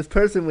focus on this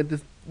person with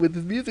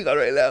this music on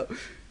right now.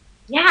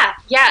 Yeah,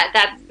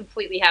 that's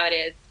completely how it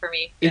is for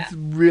me. Yeah.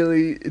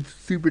 It's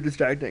super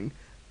distracting.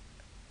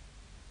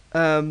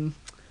 Tell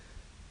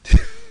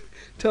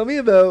me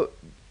about,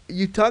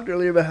 you talked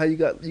earlier about how you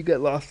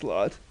get lost a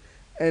lot,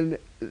 and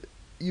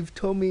you've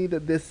told me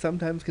that this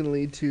sometimes can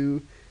lead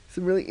to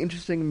some really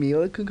interesting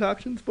meal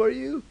concoctions for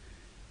you.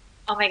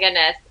 Oh my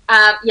goodness.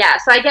 Yeah,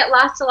 so I get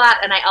lost a lot,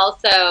 and I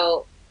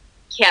also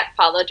can't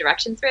follow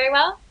directions very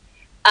well.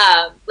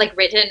 Like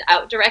written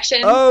out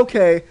directions. Oh,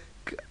 okay.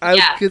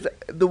 Because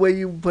the way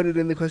you put it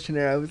in the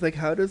questionnaire, I was like,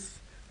 how does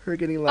her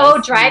getting lost?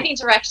 Oh, driving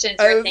directions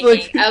you're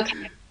thinking. Like,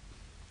 okay.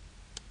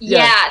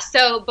 Yeah,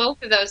 so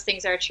both of those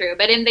things are true.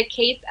 But in the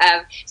case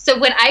of, so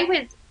when I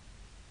was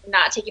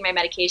not taking my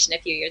medication a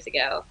few years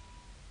ago,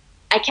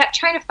 I kept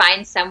trying to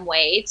find some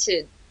way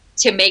to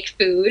make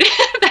food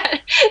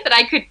that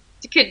I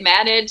could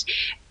manage.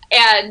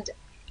 And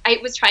I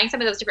was trying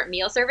some of those different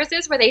meal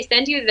services where they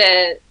send you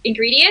the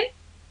ingredients.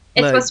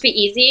 It's supposed to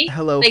be easy.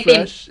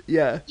 HelloFresh,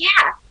 yeah. Yeah,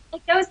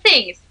 like those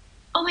things.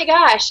 Oh my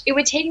gosh, it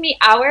would take me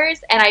hours,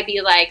 and I'd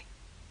be like,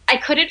 I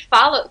couldn't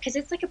follow, because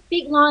it's like a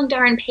big long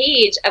darn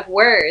page of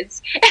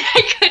words, and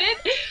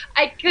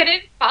I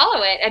couldn't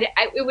follow it, and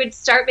it would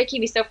start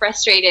making me so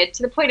frustrated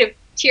to the point of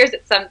tears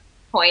at some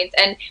points.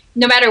 And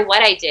no matter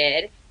what I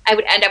did, I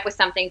would end up with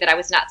something that I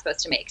was not supposed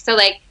to make. So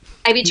like,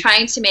 I'd be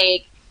trying to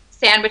make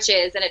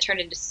sandwiches, and it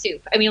turned into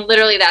soup. I mean,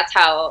 literally, that's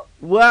how.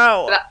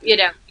 Wow.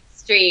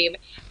 Extreme.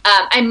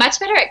 I'm much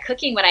better at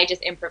cooking when I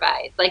just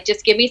improvise. Like,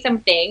 just give me some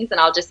things and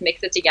I'll just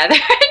mix it together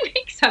and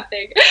make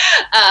something.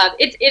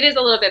 It is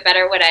a little bit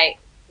better when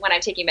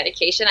I'm taking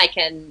medication. I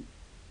can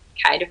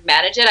kind of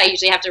manage it. I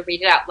usually have to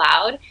read it out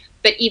loud,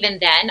 but even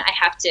then, I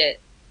have to.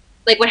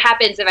 Like, what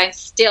happens if I'm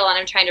still and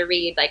I'm trying to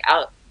read? Like,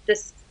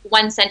 this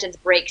one sentence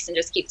breaks and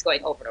just keeps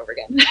going over and over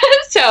again.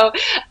 So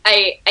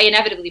I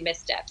inevitably miss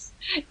steps,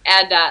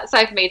 and so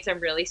I've made some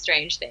really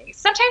strange things.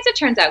 Sometimes it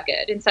turns out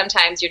good, and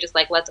sometimes you're just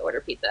like, let's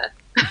order pizza.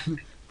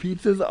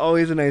 Pizza's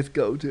always a nice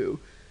go-to.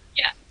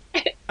 Yeah.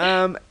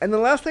 And the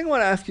last thing I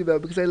want to ask you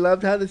about, because I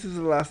loved how this is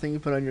the last thing you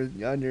put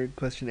on your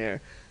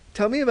questionnaire.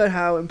 Tell me about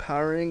how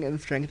empowering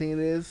and strengthening it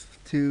is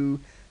to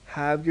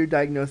have your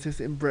diagnosis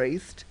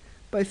embraced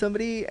by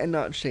somebody and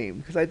not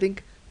shamed. Because I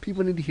think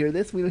people need to hear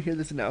this. We don't hear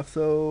this enough.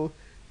 So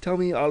tell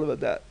me all about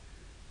that.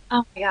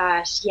 Oh my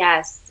gosh,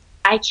 yes.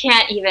 I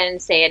can't even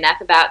say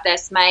enough about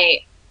this.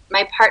 My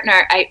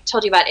partner, I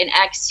told you about an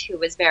ex who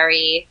was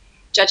very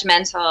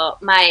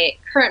judgmental. My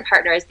current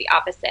partner is the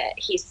opposite.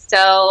 He's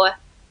so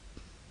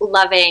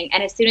loving,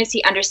 and as soon as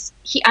he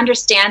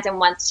understands and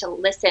wants to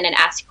listen and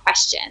ask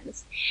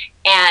questions,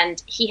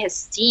 and he has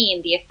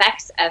seen the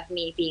effects of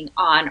me being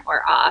on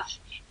or off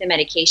the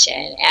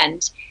medication,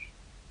 and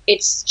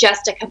it's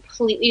just a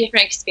completely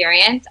different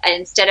experience.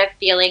 Instead of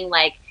feeling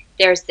like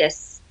there's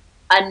this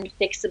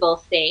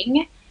unfixable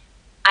thing,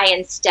 I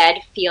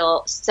instead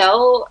feel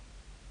so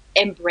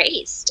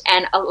embraced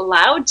and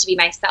allowed to be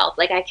myself.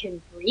 Like I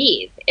can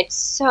breathe. It's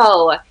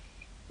so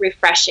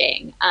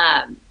refreshing.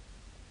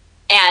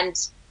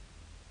 And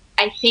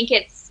I think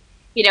it's,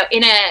 you know,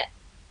 in a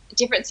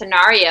different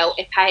scenario,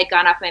 if I had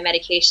gone off my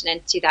medication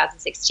in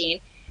 2016,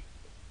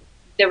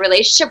 the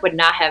relationship would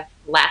not have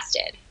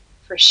lasted,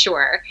 for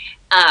sure.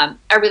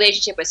 Our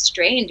relationship was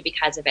strained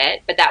because of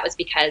it, but that was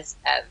because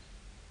of,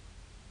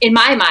 in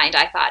my mind,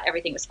 I thought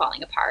everything was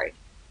falling apart.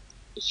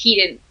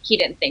 He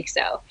didn't think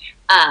so.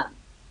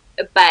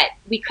 But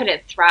we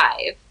couldn't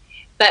thrive.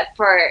 But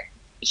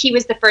he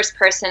was the first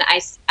person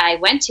I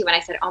went to when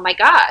I said, oh my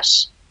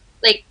gosh,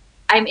 like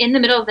I'm in the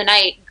middle of the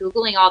night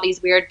Googling all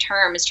these weird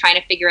terms, trying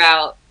to figure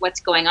out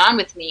what's going on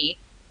with me.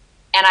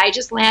 And I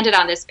just landed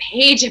on this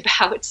page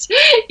about,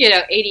 you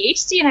know,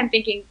 ADHD. And I'm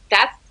thinking,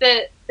 that's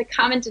the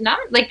common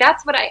denominator. Like,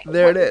 that's what it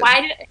is.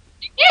 Why did it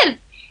is.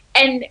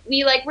 And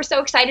we were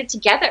so excited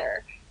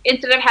together,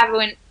 instead of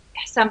having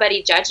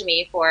somebody judge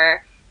me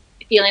for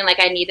feeling like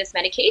I need this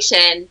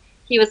medication.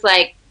 He was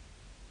like,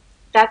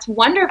 that's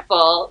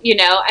wonderful. You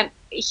know,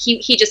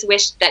 he just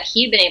wished that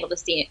he'd been able to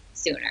see it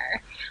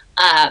sooner.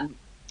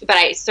 But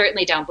I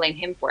certainly don't blame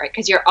him for it,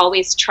 because you're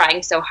always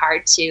trying so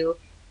hard to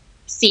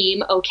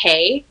seem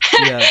okay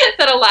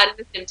that a lot of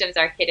the symptoms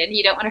are hidden.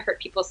 You don't want to hurt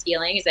people's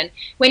feelings. And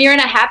when you're in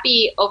a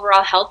happy,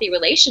 overall healthy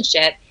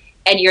relationship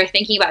and you're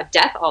thinking about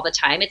death all the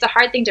time, it's a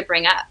hard thing to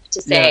bring up,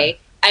 to say,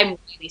 I'm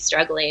really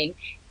struggling.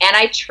 And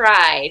I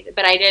tried,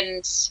 but I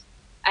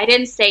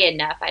didn't say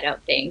enough, I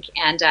don't think.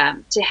 And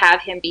to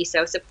have him be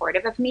so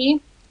supportive of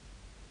me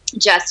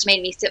just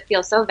made me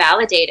feel so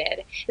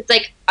validated. It's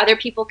like other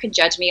people can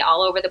judge me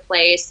all over the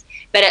place,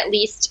 but at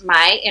least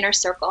my inner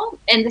circle,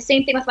 and the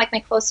same thing with my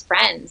close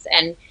friends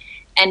and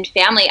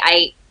family,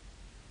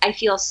 I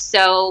feel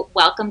so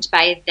welcomed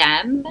by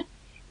them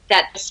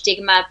that the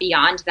stigma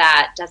beyond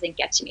that doesn't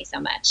get to me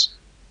so much.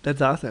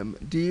 That's awesome.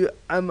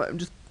 I'm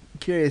just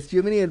curious, do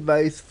you have any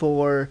advice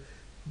for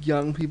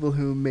young people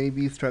who may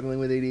be struggling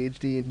with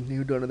ADHD and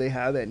who don't know they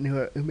have it, and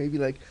who may be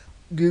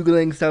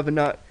Googling stuff and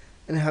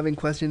having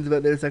questions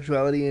about their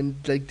sexuality and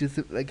the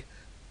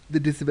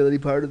disability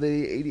part of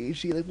the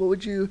ADHD? What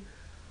would you,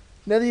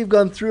 now that you've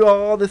gone through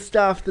all the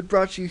stuff that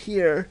brought you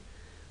here,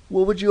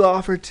 what would you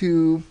offer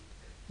to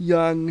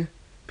young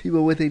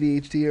people with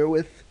ADHD or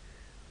with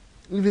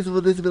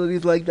invisible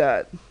disabilities like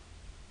that?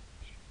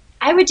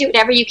 I would do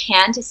whatever you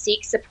can to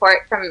seek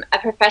support from a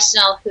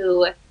professional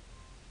who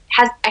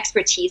has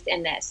expertise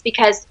in this,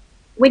 because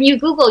when you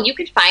Google, you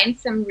could find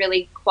some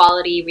really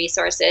quality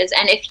resources.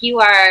 And if you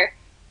are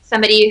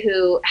somebody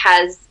who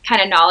has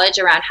kind of knowledge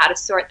around how to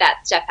sort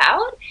that stuff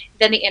out,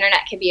 then the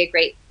internet can be a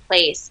great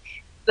place.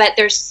 But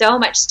there's so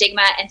much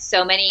stigma and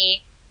so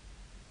many,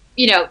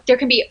 there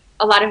can be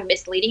a lot of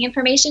misleading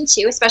information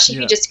too, especially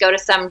if you just go to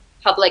some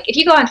public, if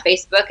you go on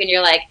Facebook and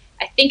you're like,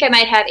 I think I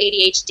might have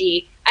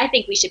ADHD, I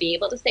think we should be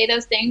able to say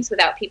those things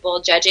without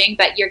people judging,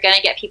 but you're going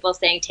to get people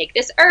saying, take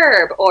this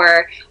herb,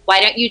 or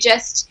why don't you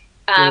just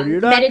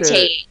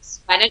meditate?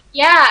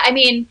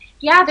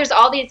 There's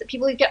all these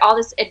people who get all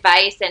this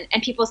advice and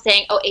people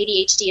saying, oh,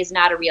 ADHD is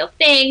not a real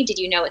thing. Did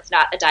you know it's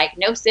not a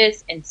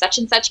diagnosis in such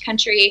and such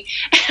country?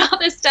 And all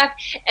this stuff.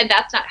 And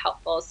that's not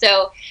helpful.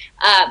 So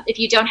if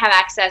you don't have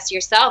access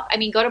yourself,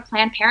 go to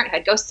Planned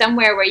Parenthood. Go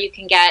somewhere where you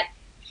can get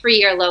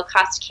free or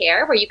low-cost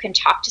care, where you can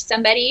talk to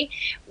somebody.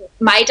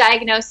 My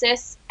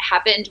diagnosis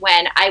happened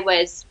when I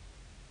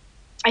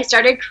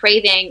started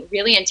craving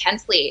really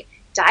intensely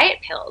diet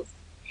pills.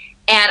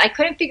 And I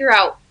couldn't figure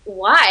out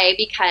why,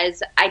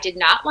 because I did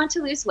not want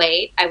to lose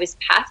weight. I was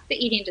past the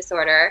eating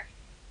disorder,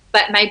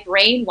 but my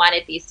brain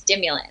wanted these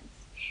stimulants.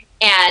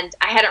 And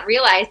I hadn't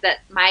realized that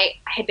I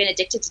had been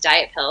addicted to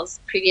diet pills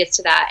previous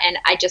to that, and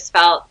I just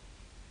felt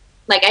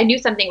like I knew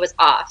something was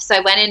off. So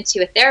I went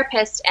into a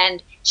therapist,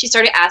 and she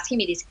started asking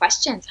me these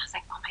questions. I was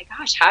like, oh my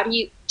gosh,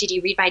 did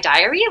you read my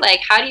diary?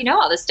 How do you know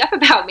all this stuff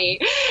about me?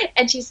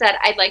 And she said,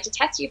 I'd like to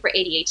test you for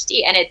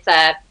ADHD. And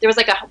there was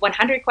a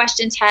 100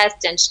 question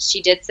test, and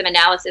she did some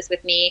analysis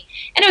with me.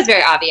 And it was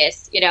very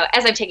obvious,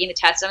 as I'm taking the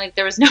test,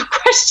 there was no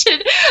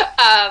question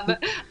off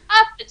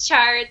the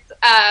charts.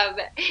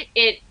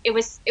 It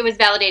was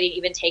validating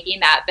even taking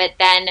that. But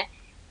then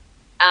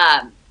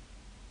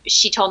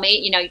she told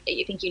me,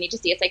 you think you need to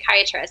see a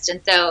psychiatrist. And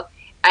so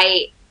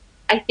I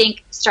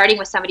think starting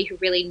with somebody who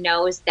really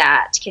knows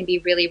that can be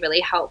really, really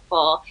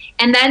helpful.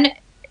 And then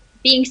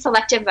being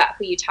selective about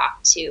who you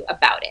talk to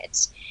about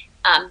it.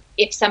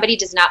 If somebody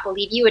does not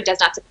believe you and does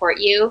not support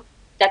you,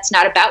 that's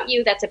not about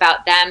you, that's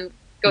about them.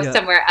 Go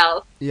somewhere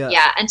else.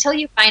 Yeah, until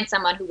you find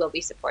someone who will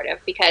be supportive,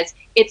 because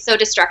it's so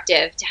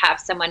destructive to have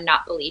someone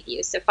not believe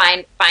you. So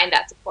find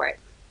that support.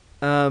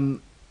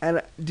 And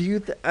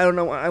I don't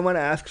know, I want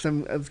to ask,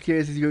 because I was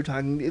curious as you were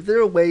talking, is there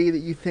a way that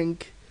you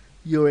think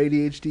your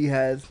ADHD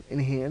has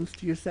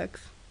enhanced your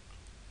sex?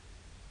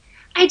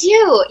 I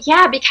do,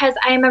 yeah, because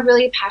I am a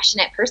really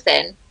passionate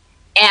person.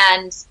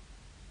 And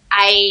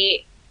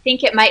I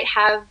think it might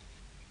have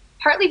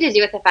partly to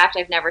do with the fact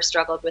I've never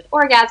struggled with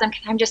orgasm,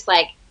 because I'm just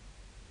like,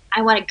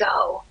 I want to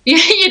go,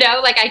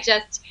 like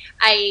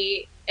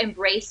I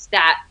embrace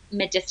that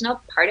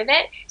medicinal part of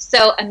it.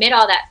 So amid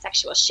all that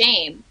sexual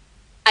shame,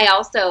 I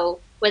also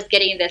was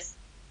getting this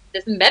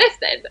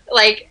medicine.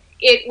 Like,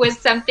 it was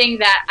something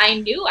that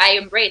I knew I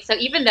embraced. So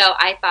even though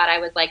I thought I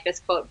was like this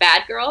quote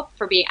bad girl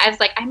I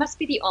was like, I must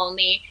be the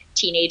only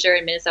teenager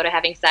in Minnesota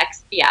having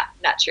sex. Yeah,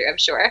 not true, I'm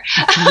sure.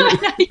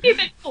 Not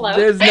even close.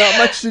 There's not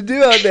much to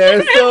do out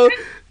there, so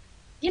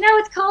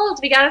it's cold.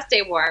 We gotta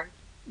stay warm.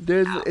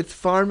 It's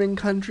farming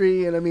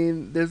country, and I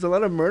mean, there's a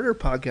lot of murder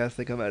podcasts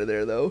that come out of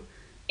there, though.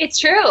 It's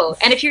true.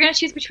 And if you're gonna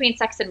choose between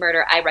sex and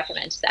murder, I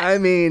recommend sex. I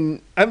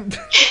mean,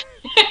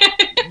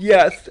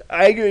 yes,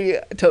 I agree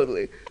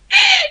totally.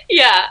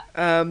 Yeah.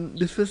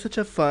 This was such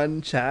a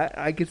fun chat.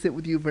 I could sit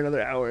with you for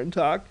another hour and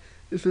talk.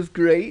 This was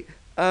great.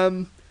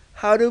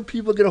 How do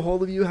people get a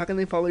hold of you? How can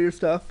they follow your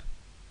stuff?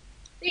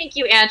 Thank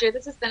you, Andrew.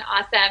 This has been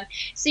awesome.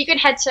 So you can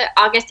head to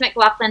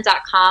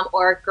augustmclaughlin.com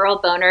or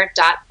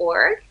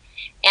girlboner.org.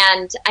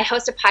 And I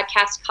host a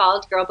podcast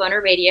called Girl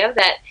Boner Radio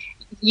that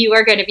you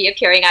are going to be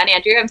appearing on,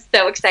 Andrew. I'm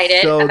so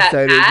excited about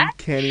that.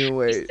 Can't even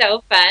wait. It's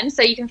so fun.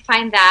 So you can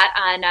find that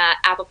on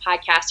Apple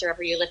Podcasts or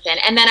wherever you listen.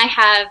 And then I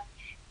have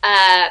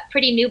a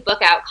pretty new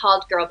book out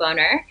called Girl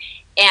Boner.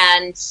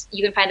 And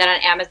you can find that on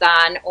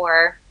Amazon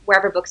or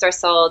wherever books are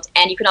sold.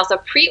 And you can also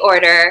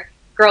pre-order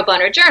Girl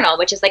Boner Journal,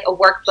 which is like a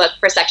workbook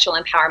for sexual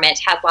empowerment. It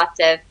has lots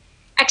of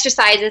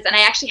exercises. And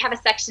I actually have a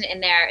section in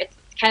there. It's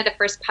kind of the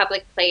first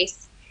public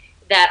place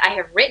that I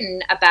have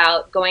written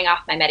about going off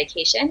my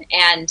medication.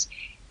 And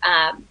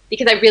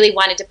because I really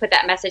wanted to put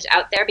that message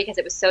out there because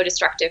it was so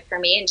destructive for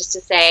me. And just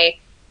to say,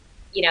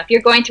 if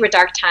you're going through a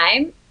dark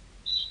time,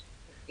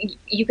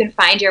 you can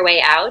find your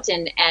way out,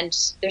 and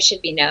there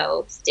should be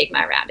no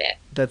stigma around it.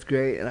 That's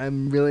great. And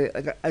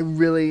I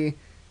really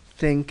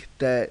think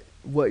that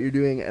what you're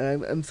doing,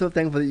 and I'm so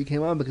thankful that you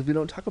came on, because we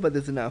don't talk about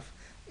this enough.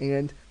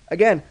 And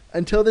again,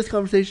 until this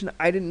conversation,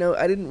 I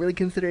didn't really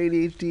consider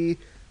ADHD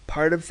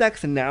part of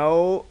sex, and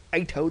now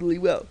I totally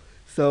will.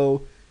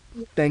 So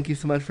thank you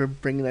so much for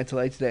bringing that to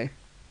light today.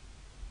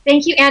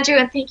 Thank you, Andrew,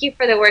 and thank you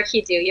for the work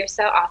you do. You're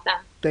so awesome.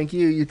 Thank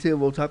you. You too.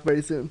 We'll talk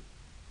very soon.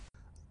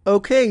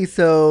 Okay,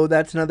 so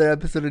that's another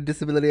episode of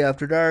Disability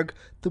After Dark,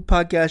 the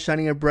podcast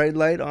shining a bright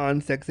light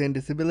on sex and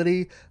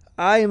disability.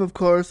 I am, of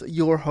course,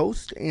 your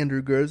host,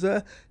 Andrew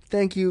Gurza.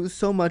 Thank you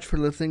so much for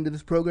listening to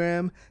this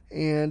program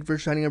and for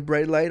shining a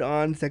bright light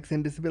on sex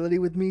and disability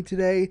with me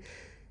today.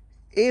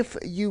 If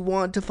you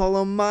want to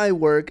follow my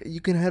work,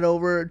 you can head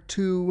over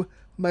to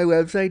my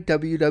website,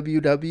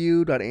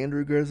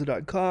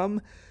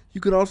 www.andrewgurza.com.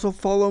 You can also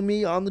follow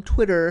me on the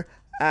Twitter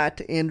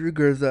at Andrew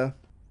Gurza.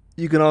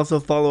 You can also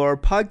follow our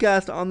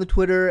podcast on the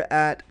Twitter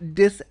at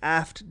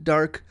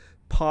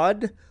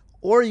disaftdarkpod,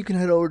 or you can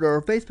head over to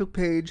our Facebook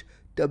page,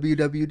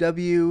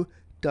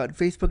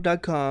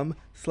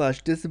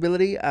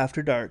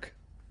 www.facebook.com/disabilityafterdark.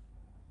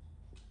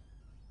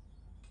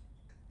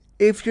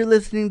 If you're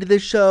listening to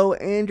this show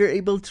and you're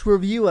able to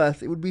review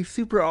us, it would be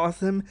super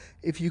awesome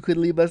if you could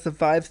leave us a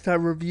 5-star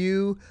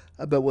review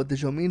about what the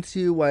show means to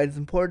you, why it's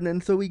important,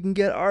 and so we can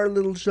get our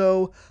little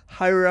show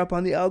higher up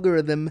on the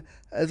algorithm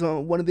as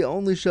one of the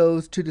only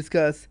shows to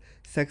discuss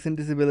sex and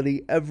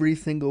disability every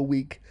single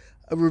week.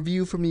 A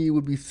review from you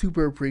would be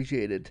super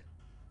appreciated.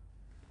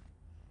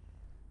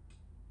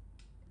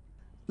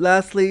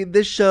 Lastly,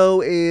 this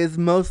show is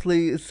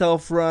mostly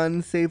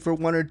self-run, save for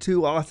one or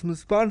two awesome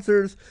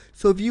sponsors.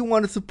 So if you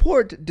want to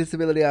support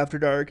Disability After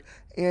Dark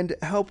and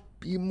help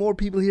more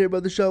people hear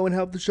about the show and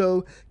help the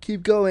show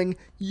keep going,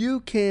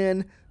 you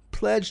can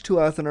pledge to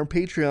us on our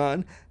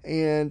Patreon.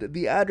 And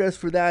the address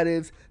for that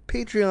is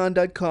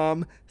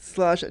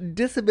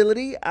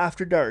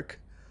patreon.com/disabilityafterdark.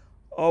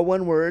 All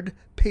one word,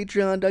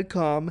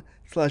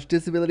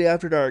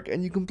 patreon.com/disabilityafterdark.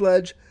 And you can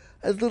pledge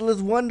as little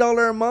as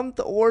 $1 a month,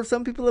 or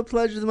some people have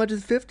pledged as much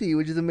as $50,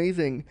 which is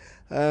amazing.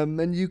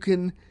 And you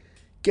can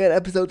get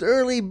episodes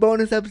early,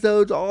 bonus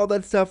episodes, all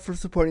that stuff for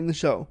supporting the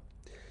show.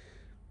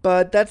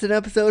 But that's an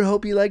episode.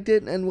 Hope you liked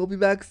it, and we'll be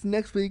back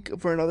next week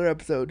for another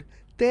episode.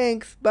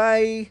 Thanks.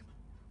 Bye.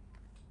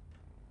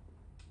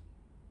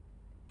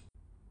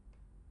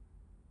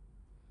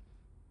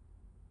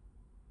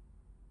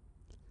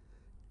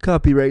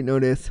 Copyright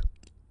notice.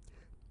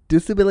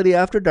 Disability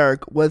After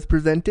Dark was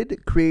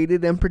presented,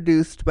 created, and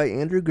produced by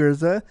Andrew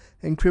Gurza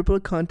and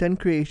Crippled Content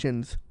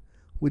Creations,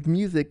 with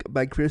music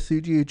by Chris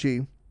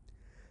Ujiuchi.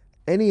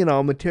 Any and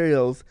all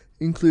materials,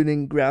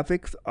 including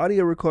graphics,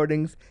 audio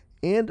recordings,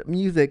 and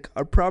music,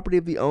 are property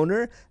of the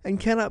owner and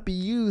cannot be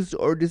used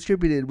or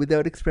distributed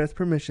without express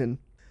permission.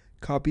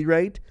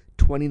 Copyright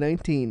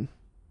 2019.